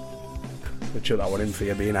 We'll chuck that one in for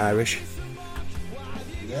you, being Irish.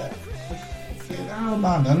 Yeah. Oh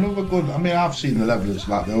man, another good. I mean, I've seen the Levellers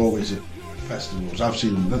like they're always at festivals. I've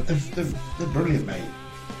seen them. They're brilliant, mate.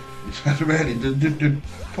 Really, they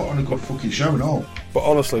put on a good fucking show and all. But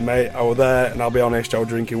honestly, mate, I was there, and I'll be honest, I was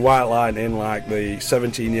drinking White Lightning like the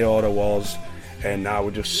 17-year-old I was, and I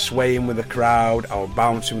was just swaying with the crowd. I was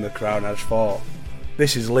bouncing with the crowd, and I just thought,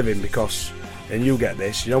 this is living because, and you get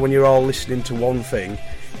this, you know, when you're all listening to one thing,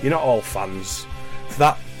 you're not all fans.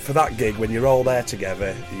 For that gig, when you're all there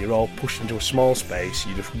together, you're all pushed into a small space,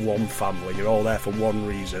 you're just one family, you're all there for one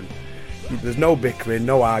reason. There's no bickering,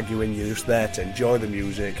 no arguing, you're just there to enjoy the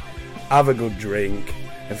music, have a good drink,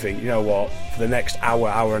 and think, you know what, for the next hour,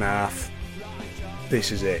 hour and a half,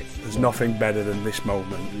 this is it. There's nothing better than this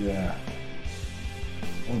moment. Yeah.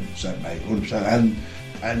 100%, mate, 100%.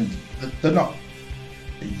 And they're not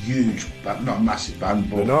a huge band, not a massive band,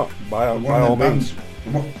 but they're not, by all means.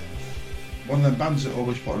 One of them bands that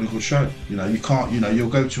always put on a good show. You know, you can't. You know, you'll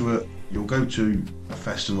go to a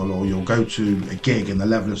festival or you'll go to a gig and the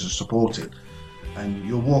Levellers are supported, and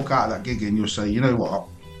you'll walk out of that gig and you'll say, you know what,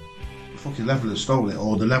 the fucking Levellers stole it,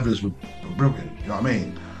 or the Levellers were brilliant. You know what I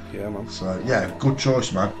mean? Yeah, man. So yeah, good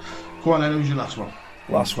choice, man. Go on then. Who's your last one?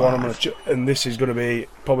 Last one. I'm gonna and this is going to be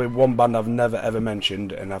probably one band I've never ever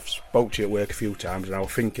mentioned, and I've spoke to you at work a few times, and I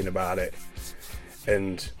was thinking about it,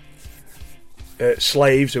 and.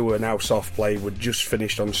 Slaves, who are now soft play, were just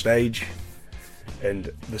finished on stage,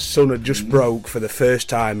 and the sun had just broke for the first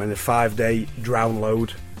time in a 5-day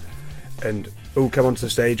download, and who came onto the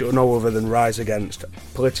stage? No other than Rise Against,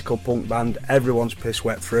 political punk band. Everyone's piss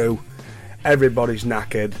wet through, everybody's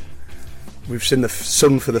knackered. We've seen the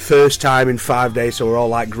sun for the first time in 5 days, so we're all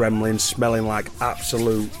like gremlins, smelling like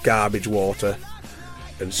absolute garbage water,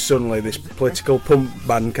 and suddenly this political punk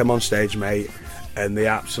band came on stage, mate, and they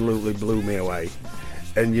absolutely blew me away.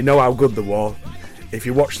 And you know how good they were. If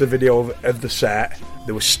you watch the video of the set,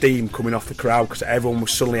 there was steam coming off the crowd because everyone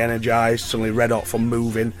was suddenly energised, suddenly red hot from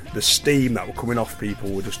moving. The steam that were coming off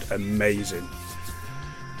people were just amazing.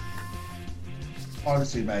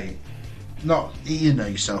 Honestly, mate, you know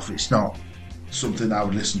yourself, it's not something I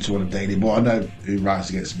would listen to on a daily, but I know who Rise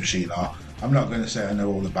Against the Machine are. I'm not going to say I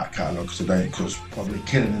know all the back catalogue because I don't, because probably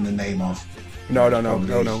killing in the name of. No.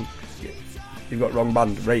 You've got wrong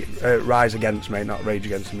band. Rise Against, mate, not Rage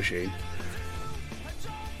Against the Machine.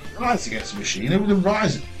 Rise Against the Machine? It was a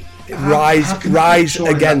Rise. Rise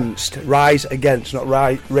Against,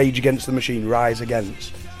 not Rage Against the Machine. Rise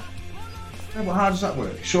Against. Yeah, well, how does that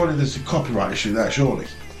work? Surely there's a copyright issue there, surely.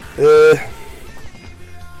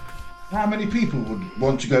 How many people would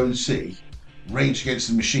want to go and see Rage Against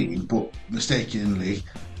the Machine, but mistakenly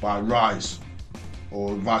by Rise,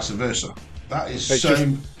 or vice versa? That is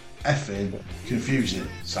effing confusing,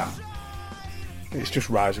 Sam. It's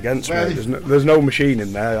just Rise Against, mate. There's no machine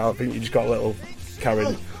in there. I think you just got a little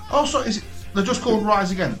carried. Oh, so they're just called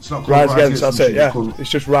Rise Against, not called Rise Against. That's it. Yeah,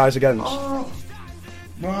 it's just Rise Against. Oh,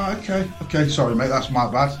 right, okay. Sorry, mate. That's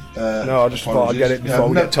my bad. No, I just thought I'd get it before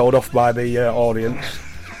we get told off by the audience.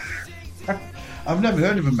 I've never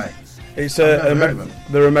heard of them, mate. It's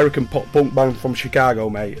they're American punk band from Chicago,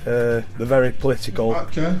 mate. They're very political.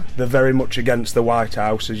 Okay. They're very much against the White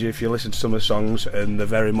House, if you listen to some of the songs, and they're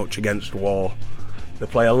very much against war. They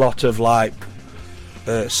play a lot of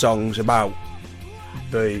songs about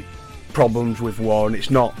the problems with war, and it's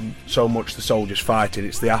not so much the soldiers fighting;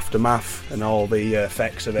 it's the aftermath and all the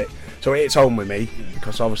effects of it. So it's home with me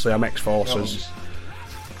because obviously I'm ex-forces.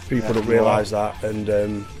 People don't realise that,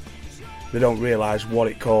 and they don't realise what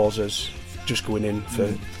it causes just going in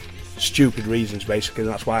for stupid reasons, basically.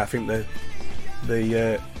 And that's why I think they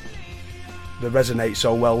resonate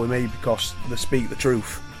so well with me, because they speak the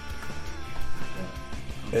truth.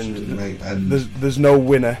 And there's no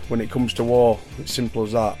winner when it comes to war. It's simple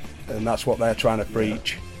as that, and that's what they're trying to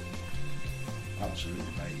preach. Absolutely,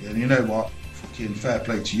 mate. And you know what? Fucking fair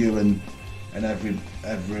play to you and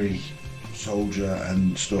every soldier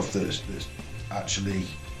and stuff that's actually,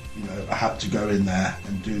 you know, had to go in there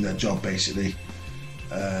and do their job, basically.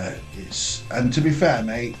 And to be fair,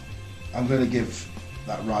 mate, I'm going to give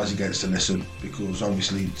that Rise Against a listen, because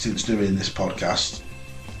obviously since doing this podcast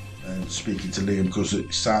and speaking to Liam, because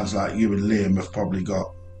it sounds like you and Liam have probably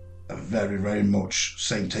got a very, very much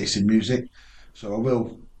same taste in music, so I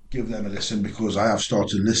will give them a listen, because I have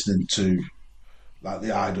started listening to like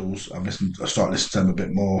the Idols. I started listening to them a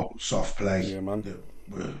bit more. Soft Play, Yeah, man.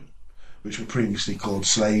 Which were previously called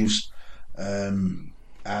Slaves, and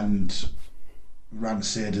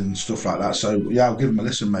Rancid and stuff like that. So yeah, I'll give them a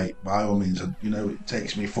listen, mate. By all means, it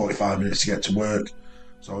takes me 45 minutes to get to work,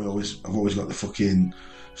 so I've always got the fucking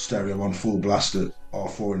stereo on full blast at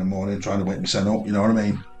 4 in the morning, trying to wake my son up. You know what I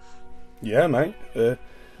mean? Yeah, mate.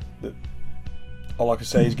 All I can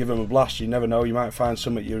say is give them a blast. You never know, you might find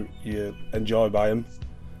something you enjoy by them.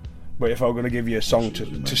 But if I'm going to give you a song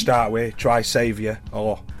to start with, try Saviour,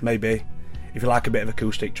 or maybe if you like a bit of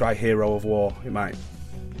acoustic, try Hero of War. It might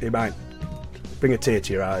bring a tear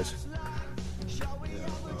to your eyes. Yeah,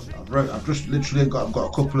 I've just literally got a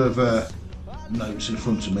couple of notes in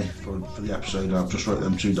front of me for the episode. I've just wrote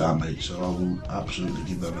them two down, mate. So I will absolutely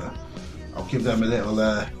give them a little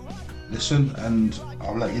listen, and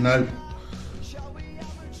I'll let you know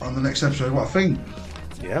on the next episode what I think.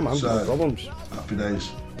 Yeah, man, no problems. Happy days.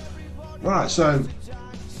 Right, so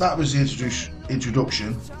that was the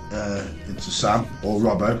introduction into Sam, or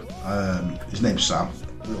Robbo. His name's Sam.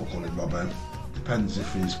 We all call him Robbo. Depends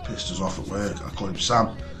if he's pissed us off at work. I call him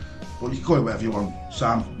Sam. But you can call it whatever you want.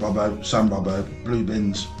 Sam Robbo, Blue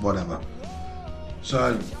Bins, whatever.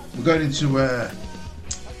 So we're going into the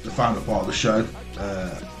final part of the show.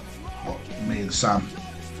 What me and Sam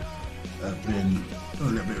have been doing a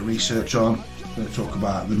little bit of research on. We're going to talk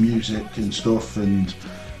about the music and stuff, and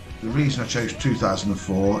the reason I chose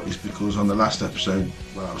 2004 is because on the last episode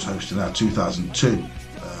where I was hosting out 2002,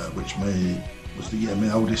 which was the year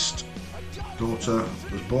my oldest daughter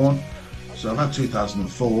was born. So I've had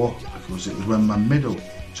 2004 because it was when my middle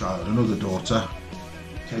child, another daughter,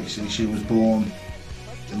 Casey, she was born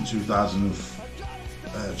in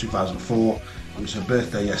 2004. It was her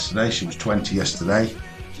birthday yesterday. She was 20 yesterday.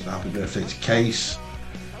 So happy birthday to Case.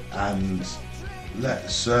 And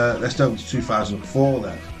let's delve into 2004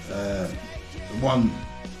 then. One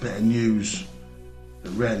bit of news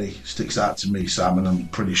that really sticks out to me, Sam, and I'm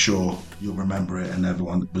pretty sure you'll remember it, and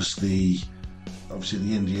everyone, was obviously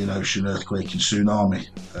the Indian Ocean earthquake and tsunami,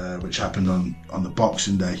 which happened on the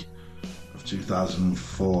Boxing Day of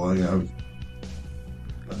 2004. And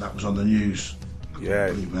that was on the news.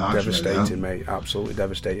 Yeah, devastating, mate. Absolutely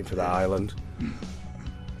devastating for that island.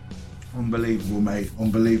 Unbelievable, mate.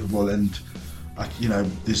 Unbelievable. And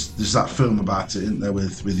there's that film about it, isn't there,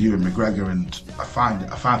 with Ewan McGregor, and I found it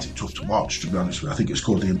tough to watch, to be honest with you. I think it's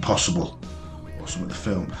called The Impossible or something, the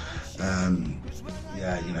film.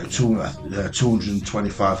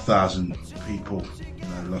 225,000 people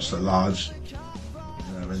lost their lives,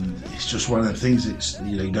 and it's just one of the things. It's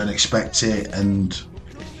you don't expect it, and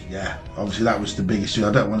yeah, obviously that was the biggest thing.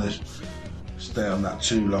 I don't want to stay on that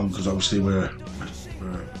too long, because obviously we're a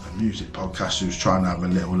music podcast who's trying to have a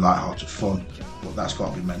little light-hearted fun, but that's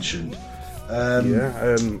got to be mentioned.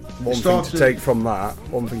 One thing to take from that,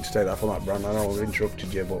 Brand, I know I've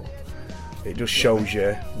interrupted you, but it just shows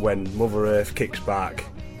you when Mother Earth kicks back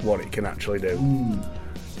what it can actually do.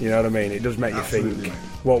 You know what I mean? It does make you think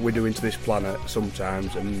what we're doing to this planet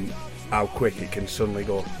sometimes, and how quick it can suddenly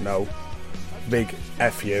go, no, big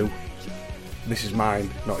F you, this is mine,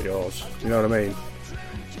 not yours. You know what I mean?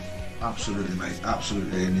 Absolutely, mate.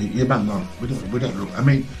 Absolutely. And you're bang on. We don't look. I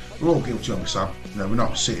mean, we're all guilty of it, Sam. We're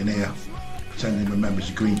not sitting here pretending we're members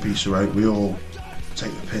of Greenpeace or out. We all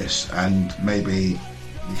take the piss, and maybe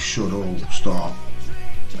we should all start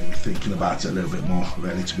maybe thinking about it a little bit more,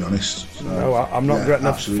 really, to be honest. So, no, I'm not getting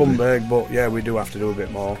off Funberg, but yeah, we do have to do a bit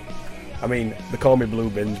more. I mean, they call me Blue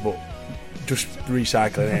Bins, but just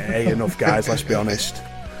recycling it ain't enough, guys. Let's be honest.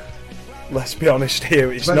 Let's be honest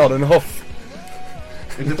here. It's not enough.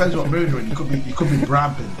 It depends what mood you're in. You could be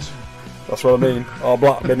brown bins. That's what I mean. Or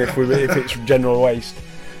black bin if it's general waste.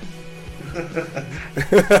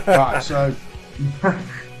 Right, so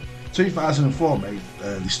 2004, mate.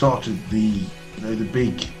 They started the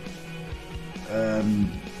big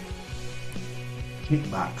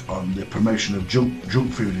kickback on the promotion of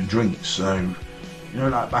junk food and drinks. So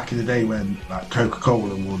like back in the day when like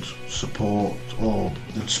Coca-Cola would support or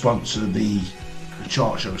they'd sponsor the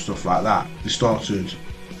chart show and stuff like that, they started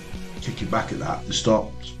kicking back at that. They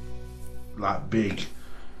stopped like big,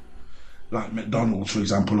 like McDonald's, for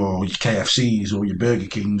example, or your KFCs or your Burger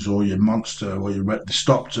Kings or your Monster, or they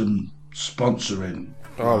stopped and sponsoring.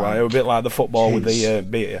 All right, a bit like the football kids with the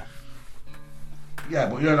beer. Yeah,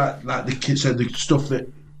 but like the kids, so the stuff that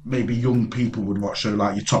maybe young people would watch, so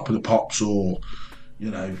like your Top of the Pops, or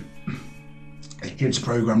a kids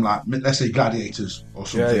program like, let's say, Gladiators or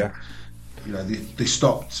something. Yeah. They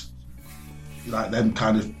stopped like them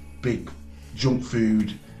kind of big junk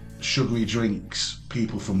food, sugary drinks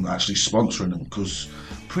people from actually sponsoring them, because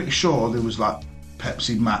pretty sure there was like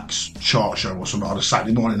Pepsi Max chart show or something on a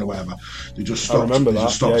Saturday morning or whatever. They just stopped. I remember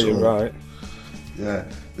that. Yeah, you're right. Yeah,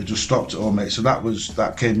 they just stopped it all, mate. So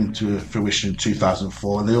that came into fruition in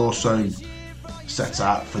 2004, and they also set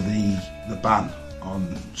out for the ban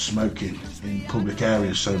on smoking in public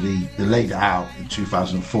areas. So they laid it out in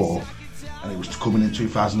 2004, and it was coming in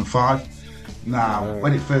 2005. Now,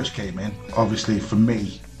 when it first came in, obviously for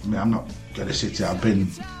me, I'm not going to sit here. I've been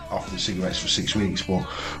off the cigarettes for 6 weeks, but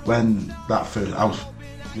when that first, I was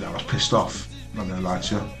pissed off. I'm not going to lie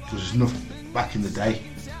to you, because there's nothing back in the day.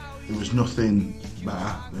 There was nothing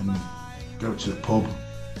better than going to the pub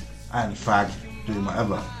and fag, doing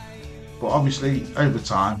whatever. But obviously, over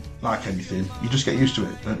time, like anything, you just get used to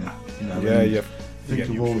it, don't you? You know. Yeah. Think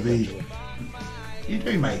of all the. You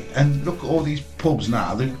do, mate. And look at all these pubs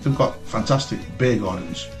now. They've got fantastic beer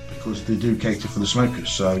gardens because they do cater for the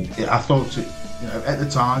smokers. So I thought it, at the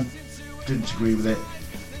time, didn't agree with it.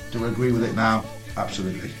 Do I agree with it now?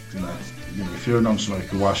 Absolutely. If you're a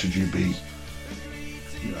non-smoker, why should you be,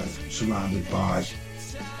 surrounded by,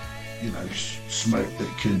 smoke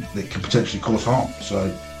that can potentially cause harm?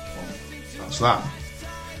 So that's that.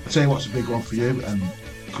 I'll tell you what's a big one for you, and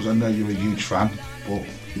because I know you're a huge fan, but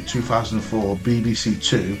in 2004, BBC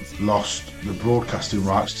Two lost the broadcasting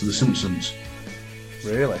rights to The Simpsons.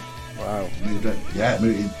 Really? Wow.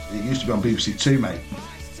 It used to be on BBC Two, mate.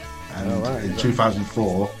 And in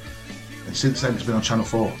 2004, and since then it's been on Channel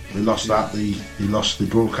 4. They lost that. They lost the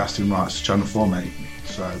broadcasting rights to Channel 4, mate.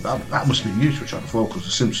 So that must be huge for Channel 4, because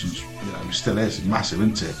The Simpsons, it still is. It's massive,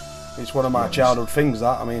 isn't it? It's one of my childhood things,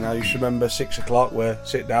 that. I mean, I used to remember 6 o'clock where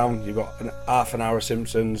sit down, you've got half an hour of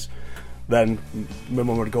Simpsons. Then my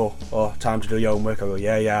mum would go, time to do your homework. I go,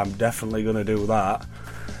 yeah, I'm definitely going to do that.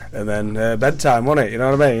 And then bedtime, wasn't it? You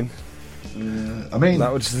know what I mean? I mean,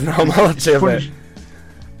 that was the normality of it.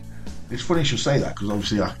 It's funny you should say that, because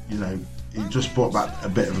obviously, it just brought back a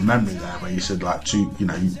bit of a memory there where you said,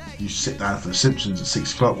 you sit down for The Simpsons at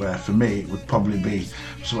 6 o'clock, where for me it would probably be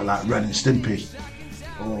something like Ren and Stimpy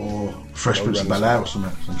or Fresh Prince of Bel-Air or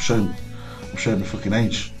something. I'm showing my fucking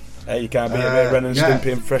age. Hey, you can't beat a bit of Ren and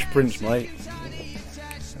Stimpy and Fresh Prince, mate.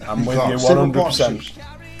 I'm with you 100%.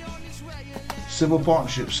 Civil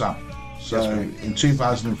partnership, Sam. So yes, in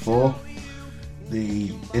 2004,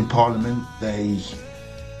 in Parliament they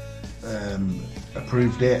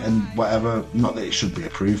approved it and whatever. Not that it should be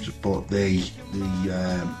approved, but the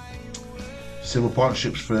civil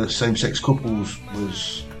partnerships for same-sex couples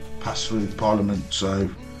was passed through Parliament. So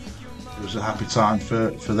it was a happy time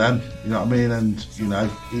for them, you know what I mean? And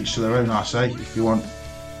each to their own, I say. If you want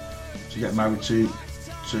to get married to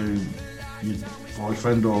your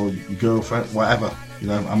boyfriend or your girlfriend, whatever,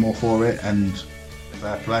 I'm all for it, and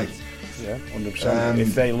fair play. Yeah, 100%.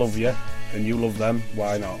 If they love you and you love them,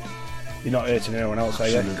 why not? You're not hurting anyone else, are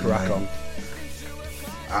you? Crack on.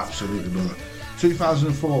 Absolutely, brother.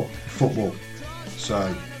 2004 football.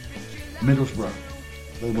 So Middlesbrough,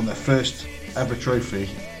 they won their first ever trophy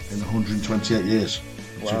in 128 years.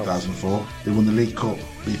 In 2004, they won the League Cup,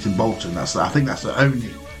 beating Bolton. I think that's the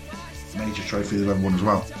only major trophy they've ever won as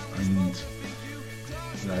well. And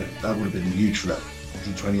that would have been huge for them.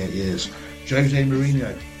 128 years. Jose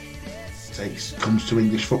Mourinho comes to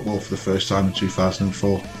English football for the first time in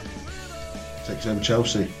 2004. Takes over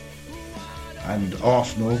Chelsea, and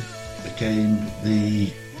Arsenal became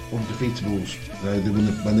the undefeatables.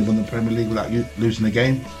 When they won the Premier League without losing a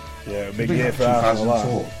game. Yeah, a big year for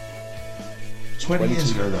Arsenal. 20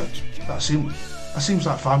 years ago, though. That seems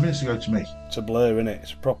like 5 minutes ago to me. It's a blur, isn't it?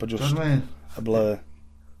 It's proper just a blur.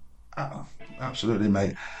 Absolutely,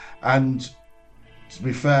 mate. And to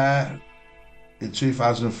be fair, in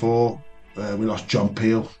 2004, we lost John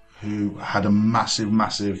Peel, who had a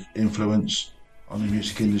massive influence on the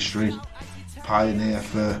music industry, pioneer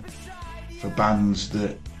for bands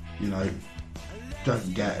that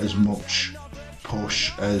don't get as much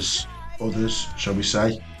push as others, shall we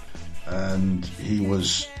say. And he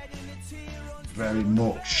was very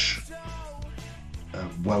much a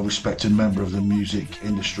well-respected member of the music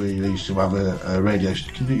industry. He used to have a radio.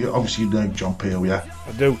 Obviously, you know John Peel, yeah?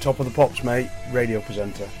 I do. Top of the Pops, mate. Radio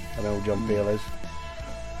presenter. I know who John Peel is.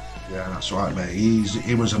 Yeah, that's right, mate.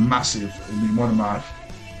 He was a massive. One of my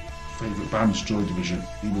favourite bands, Joy Division.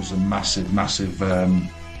 He was a massive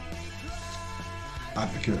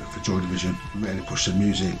advocate for Joy Division. Really pushed the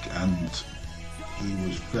music, and he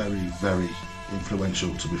was very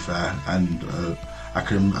influential, to be fair. And I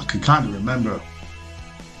can kind of remember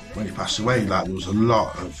when he passed away, like there was a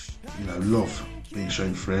lot of love being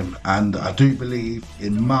shown for him. And I do believe,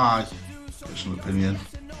 in my personal opinion,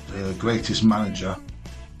 the greatest manager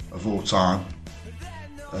of all time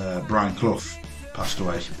Brian Clough passed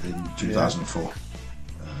away in 2004.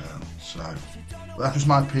 So that was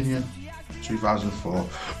my opinion. 2004.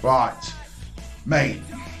 Right, mate.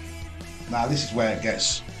 Now this is where it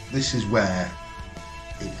gets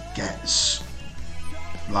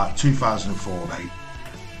like 2004, mate.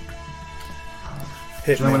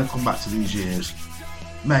 Hit Do you know me. when I come back to these years,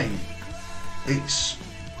 mate?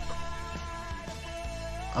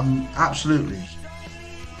 I'm absolutely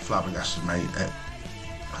flabbergasted, mate.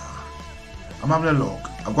 I'm having a look.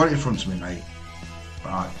 I've got it in front of me, mate.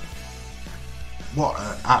 Right. What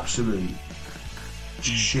an absolute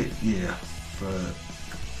shit year for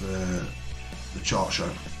the chart show.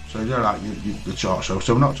 So you know, like the chart show.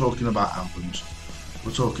 So we're not talking about albums.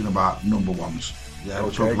 We're talking about number ones. Yeah,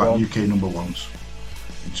 we're talking about UK number ones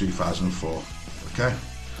in 2004. Okay.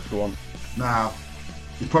 Go on. Now,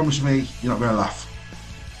 you promised me you're not going to laugh.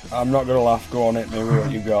 I'm not going to laugh. Go on, hit me with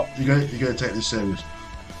what you've got. You're going to take this serious.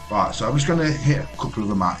 Right, so I'm just going to hit a couple of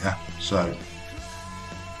them out, yeah? So,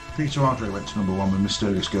 Peter Andre went to number one with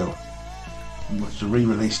Mysterious Girl. So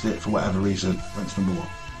re-released it for whatever reason, went to number one.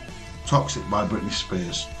 Toxic by Britney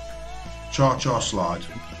Spears. Cha Cha Slide.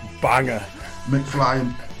 Banger. McFly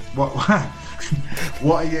and...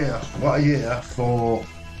 What a year for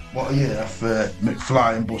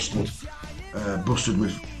McFly and Busted. Busted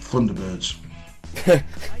with Thunderbirds.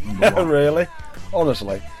 Really?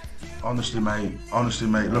 Honestly, mate.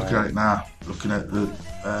 Looking at it now. Looking at the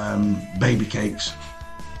Baby Cakes.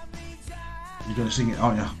 You're going to sing it,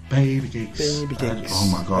 aren't you? Baby Cakes. Baby Cakes. Oh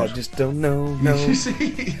my God. I just don't know. No. You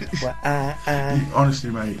see?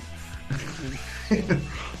 Honestly, mate.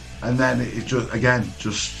 And then it just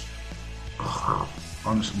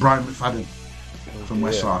honestly, Brian McFadden from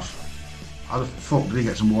Westlife. How the fuck did he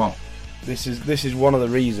get number one? This is one of the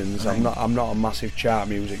reasons I'm not a massive chart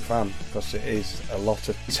music fan, because it is a lot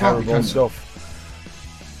of terrible stuff.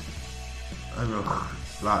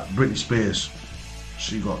 Like Britney Spears,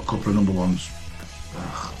 she got a couple of number ones.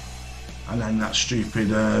 And then that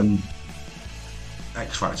stupid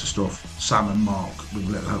X Factor stuff, Sam and Mark with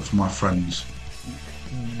Little Help from My Friends.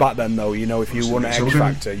 Back then, though, you know, if you won X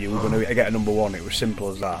Factor, you were going to get a number one. It was simple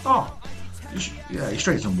as that. Oh, yeah,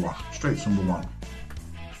 straight to number one. Straight to number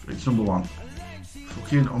one.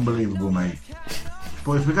 Fucking unbelievable, mate.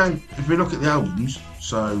 But if we look at the albums,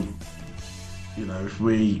 so you know, if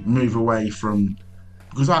we move away from,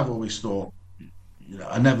 because I've always thought, you know,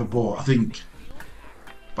 I never bought. I think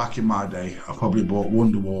back in my day, I probably bought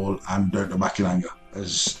Wonderwall and Don't Go Back in Anger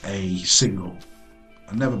as a single.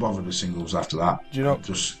 I never bothered with singles after that. Do you know?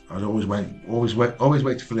 I'd always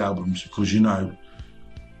waited for the albums, because you know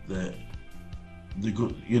that the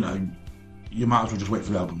good, you know, you might as well just wait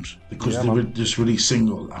for the albums, because they would just release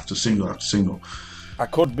single after single after single. I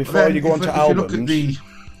could, before you go on to albums,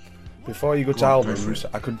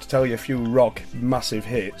 I could tell you a few rock massive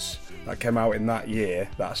hits that came out in that year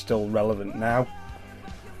that are still relevant now.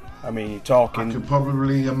 I mean, you're talking... I could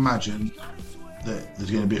probably imagine that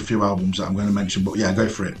there's going to be a few albums that I'm going to mention, but yeah, go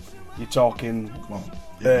for it. You're talking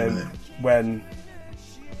when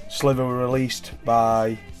Sliver were released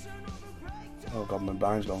by... Oh God, my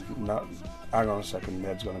brain's gone. No, hang on a second, my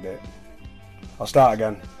head's gone a bit. I'll start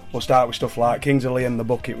again. We'll start with stuff like Kings of Leon, The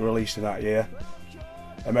Bucket were released in that year.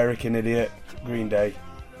 American Idiot, Green Day.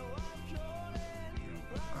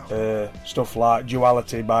 Stuff like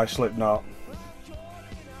Duality by Slipknot.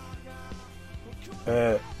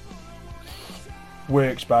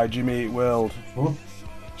 Works by Jimmy Eat World. What?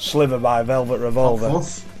 Sliver by Velvet Revolver. Hot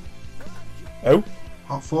Fuss. Oh?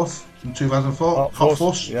 Hot Fuss in 2004. Hot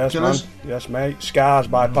Fuss. Yes, Killers. man. Yes, mate. Scars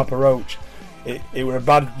by Papa Roach. It were a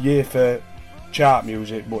bad year for chart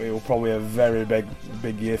music, but it was probably a very big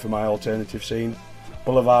year for my alternative scene.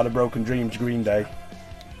 Boulevard of Broken Dreams, Green Day.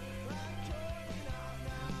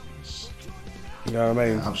 You know what I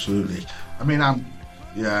mean? Yeah, absolutely. I mean,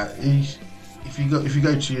 if you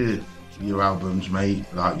go to your albums, mate,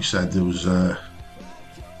 like you said, there was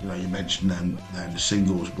you know, you mentioned them the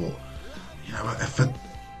singles, but you know, if I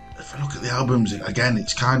look at the albums again,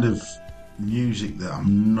 it's kind of music that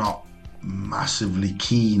I'm not massively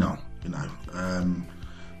keen on. You know,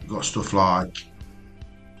 you've got stuff like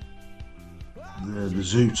the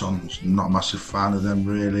Zootons. Not a massive fan of them,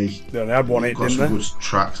 really. Yeah, they had one hit, didn't they? Got some good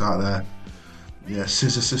tracks out there. Yeah,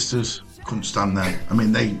 Scissor Sisters, couldn't stand them. I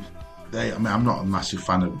mean, I mean, I'm not a massive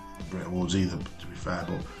fan of Brit Awards either, to be fair,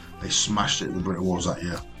 but they smashed it at the Brit Awards that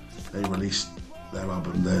year. They released their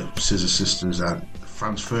album, the Scissor Sisters, and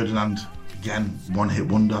Franz Ferdinand, again, one-hit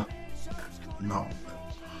wonder. Not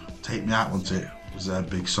Take Me Out, wasn't it? Was their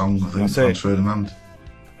big song, I think, That's Franz it. Ferdinand.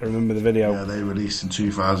 I remember the video. Yeah, they released in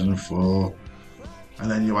 2004. And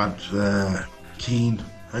then you had Keane,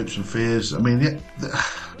 Hopes and Fears. I mean,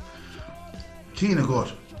 Keane are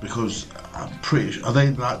good because I'm pretty sure, are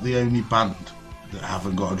they like the only band that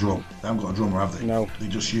haven't got a drum? They haven't got a drummer, have they? No. They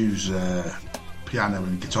just use piano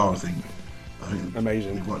and guitar, I think.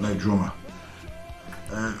 Amazing. They've got no drummer.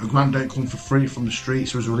 A Grand Don't Come For Free from the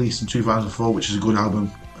Streets was released in 2004, which is a good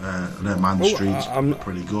album. I don't mind the Streets,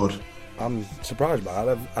 pretty good. I'm surprised by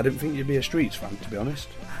that. I didn't think you'd be a Streets fan, to be honest.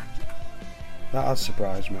 That has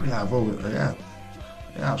surprised me. Yeah,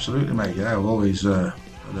 yeah, absolutely, mate. Yeah, I've always I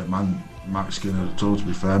don't mind Max Skinner at all, to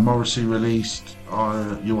be fair. Morrissey released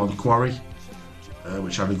You Are The Quarry,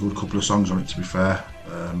 which had a good couple of songs on it, to be fair.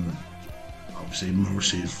 Obviously,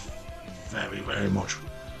 Morrissey is very, very much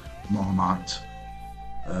Marmite.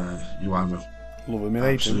 You either love him,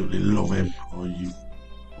 absolutely love him, or you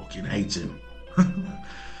fucking hate him.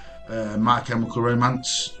 My Chemical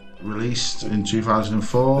Romance released in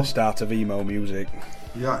 2004. The start of emo music.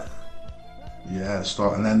 Yeah,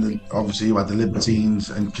 start, and then obviously you had the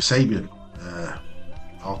Libertines and Kasabian,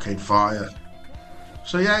 Arcade Fire.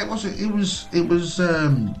 So yeah, it was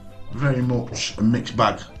very much a mixed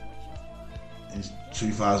bag in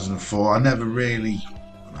 2004.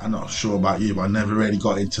 I'm not sure about you, but I never really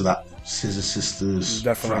got into that Scissor Sisters,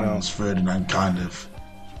 Franz Ferdinand kind of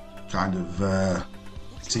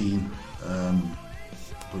team.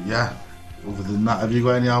 But yeah, other than that, have you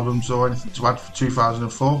got any albums or anything to add for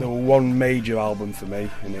 2004? There was one major album for me,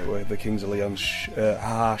 and it was the Kings of Leon's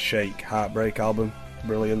Shake Heartbreak album.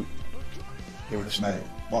 Brilliant. It was, mate,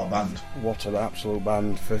 what a band! What an absolute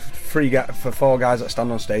band! For four guys that stand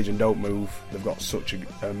on stage and don't move, they've got such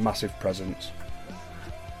a massive presence.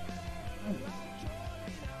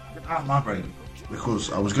 Out of my brain,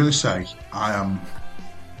 because I was going to say I am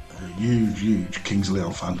a huge Kings of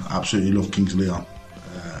Leon fan. I absolutely love Kings of Leon.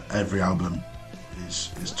 Every album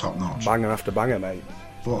is top notch. Banger after banger, mate.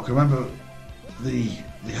 But I can remember the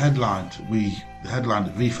headlined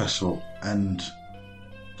at V Festival, and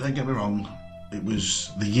don't get me wrong, it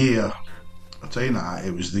was the year. I'll tell you now,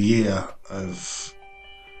 it was the year of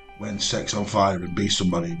when Sex on Fire and Be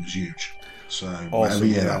Somebody was huge. So awesome, whatever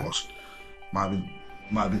year that was, might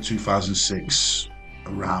have been 2006,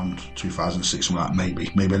 around 2006, something like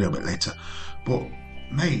that, maybe a little bit later. But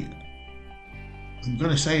mate, I'm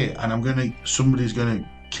going to say it, and somebody's going to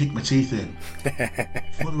kick my teeth in. I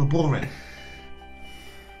thought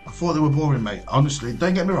they were boring. Mate. Honestly,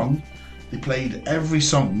 don't get me wrong. They played every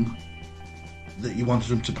song that you wanted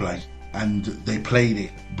them to play, and they played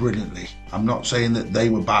it brilliantly. I'm not saying that they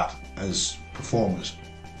were bad as performers,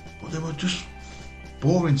 but they were just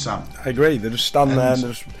boring, Sam. I agree. They just stand there and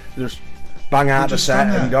they just bang out the set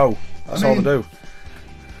and go. That's all they do.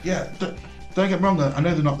 Yeah. Don't get me wrong, I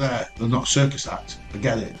know they're not a circus act, I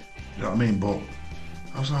get it, you know what I mean, but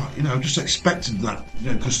I was like, just expected that,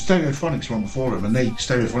 because Stereophonics were on before them, and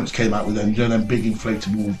Stereophonics came out with them, them big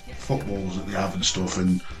inflatable footballs that they have and stuff,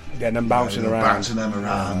 and getting them bouncing around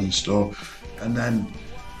and stuff, and then,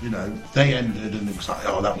 they ended, and it was like,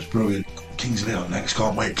 oh, that was brilliant, Kings of Leon next,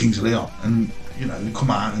 can't wait, Kings of Leon, and, they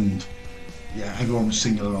come out and, everyone was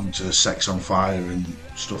singing along to Sex on Fire and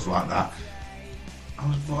stuff like that.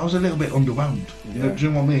 I was a little bit underwhelmed. Yeah. Do you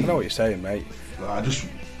know what I mean? I know what you're saying, mate.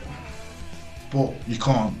 But you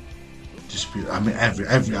can't dispute. I mean,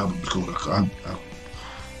 every album's good.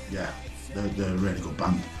 They're a really good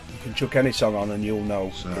band. You can chuck any song on and you'll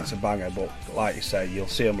know it's a banger. But like you say, you'll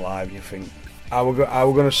see them live and you think. I was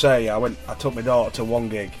going to say I took my daughter to one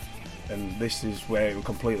gig, and this is where it was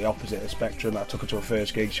completely opposite of the spectrum. I took her to her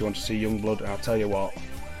first gig. She wanted to see Youngblood, and I'll tell you what.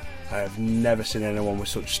 I have never seen anyone with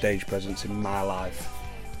such stage presence in my life.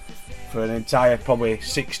 For an entire probably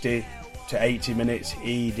 60 to 80 minutes,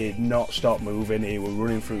 he did not stop moving. He was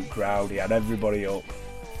running through the crowd. He had everybody up.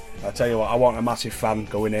 I tell you what, I wasn't a massive fan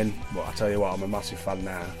going in, but I tell you what, I'm a massive fan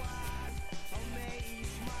now.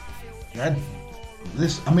 Yeah,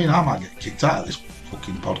 I might get kicked out of this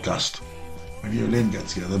fucking podcast when you and Liam get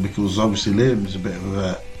together, because obviously Liam is a bit of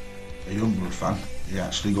a Youngblood fan. He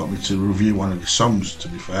actually got me to review one of his songs, to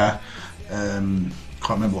be fair. Can't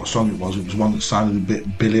remember what song it was. It was one that sounded a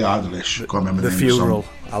bit Billy Idolish. Can't remember the name Funeral. of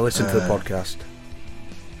the song. I listened to the podcast.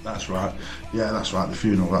 That's right. Yeah, that's right. The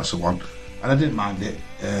Funeral, that's the one. And I didn't mind it.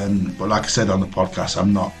 But like I said on the podcast,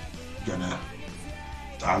 I'm not going to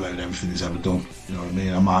download everything he's ever done. You know what I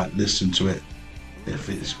mean? I might listen to it if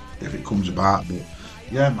it comes about. But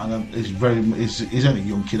yeah, man, he's only a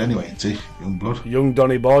young kid anyway, isn't he? Young blood. Young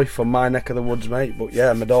Donny boy from my neck of the woods, mate. But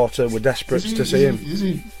yeah, my daughter, we're desperate to see him. Is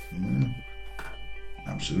he? Yeah.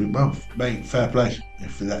 Absolutely. Well, mate, fair play.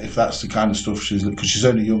 If that's the kind of stuff because she's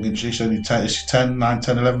only young, and she's only 10, is she 10, 9,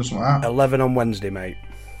 10, 11 or something like that? 11 on Wednesday, mate.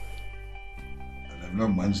 11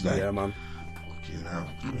 on Wednesday. Yeah, man. Fucking hell.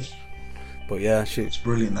 But yeah, it's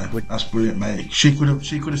brilliant though. That's brilliant, mate. She could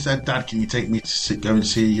have said, "Dad, can you take me to go and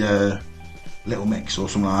see Little Mix or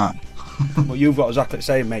something like that?" But you've got exactly the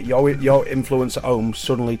same, mate. Your influence at home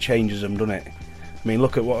suddenly changes them, doesn't it? I mean,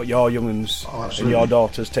 look at what your young'uns and your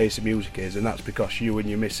daughter's taste of music is, and that's because you and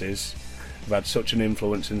your missus have had such an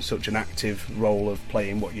influence and such an active role of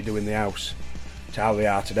playing what you do in the house to how they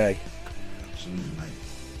are today. Absolutely,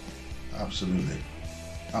 mate.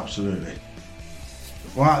 Absolutely.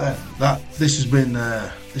 Right then, this has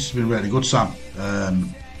been really good, Sam.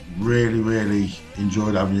 Really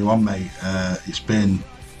enjoyed having you on, mate. It's been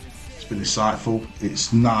insightful.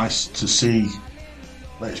 It's nice to see.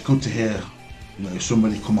 Like, it's good to hear,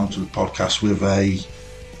 somebody come onto the podcast with a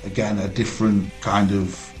different kind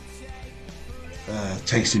of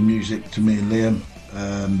taste in music to me and Liam.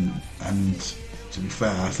 And to be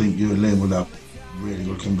fair, I think you and Liam would have really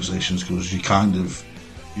good conversations because you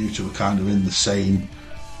two are kind of in the same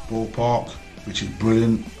ballpark, which is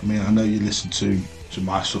brilliant. I mean, I know you listen to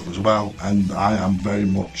my stuff as well, and I am very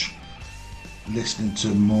much listening to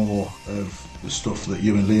more of the stuff that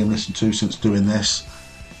you and Liam listen to since doing this.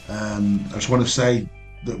 I just want to say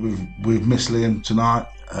that we've missed Liam tonight.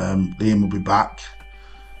 Liam will be back.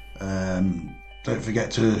 Don't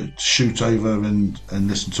forget to shoot over and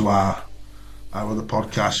listen to our other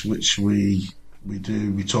podcast, which we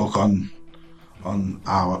do. We talk on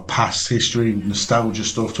our past history, nostalgia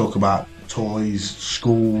stuff, talk about toys,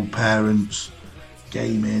 school, parents,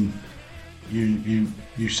 gaming.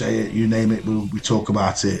 You say it, you name it, we talk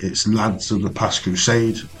about it. It's Lads of the Past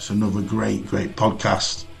Crusade. It's another great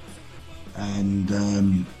podcast. And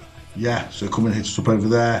so come and hit us up over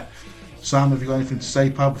there. Sam, have you got anything to say,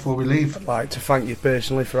 pal, before we leave? I'd like to thank you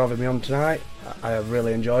personally for having me on tonight. I have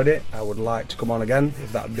really enjoyed it. I would like to come on again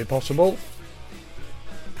if that would be possible.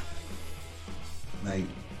 Mate,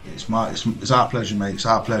 it's our pleasure, mate. It's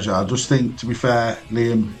our pleasure. I just think, to be fair,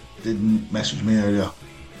 Liam didn't message me earlier,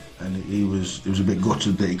 and he was a bit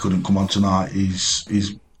gutted that he couldn't come on tonight.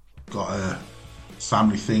 He's got a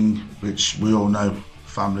family thing, which we all know.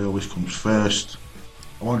 Family always comes first.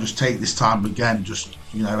 I want to just take this time again, just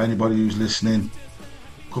anybody who's listening,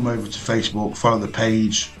 come over to Facebook, follow the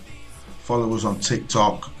page, follow us on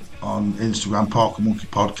TikTok, on Instagram, Parka Monkey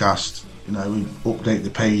Podcast. We update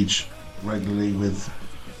the page regularly with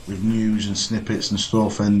news and snippets and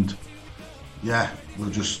stuff, and we're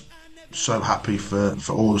just so happy for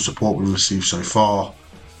all the support we've received so far.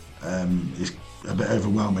 It's a bit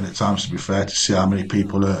overwhelming at times, to be fair, to see how many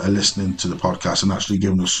people are listening to the podcast and actually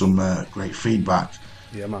giving us some great feedback.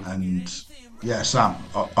 Yeah, man. And Sam,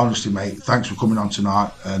 honestly, mate, thanks for coming on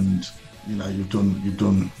tonight, and you've done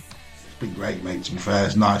it's been great, mate. To be fair,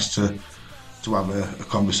 it's nice to have a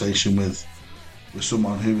conversation with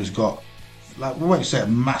someone who has got, like, we won't say a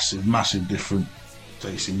massive different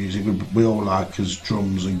taste in music. We all like as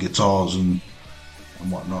drums and guitars and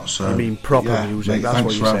whatnot. So I mean proper music. Mate, that's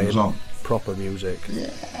what you're saying. On. Proper music.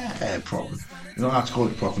 Yeah, proper. You don't have to call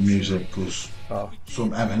it proper music because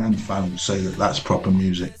some Eminem fans would say that's proper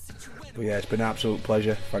music. But yeah, it's been an absolute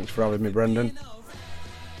pleasure. Thanks for having me, Brendan.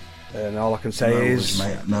 And all I can say is,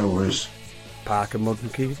 mate, no worries. Parka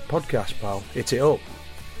Monkey Podcast, pal. Hit it up.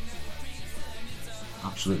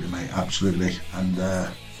 Absolutely, mate. Absolutely. And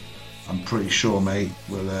I'm pretty sure, mate,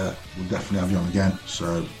 we'll definitely have you on again.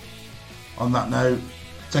 So, on that note,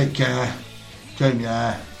 take care. Comb your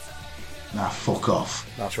hair. Nah, fuck off.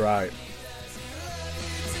 That's right.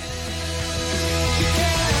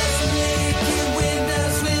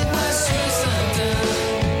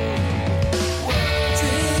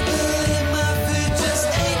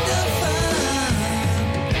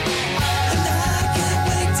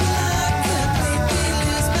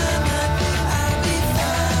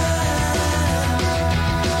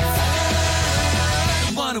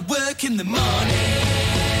 In the morning,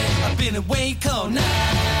 I've been awake all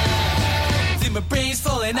night. Think my brain's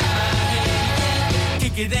falling out.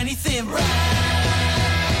 Can't get anything right.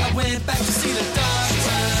 I went back to see the dark.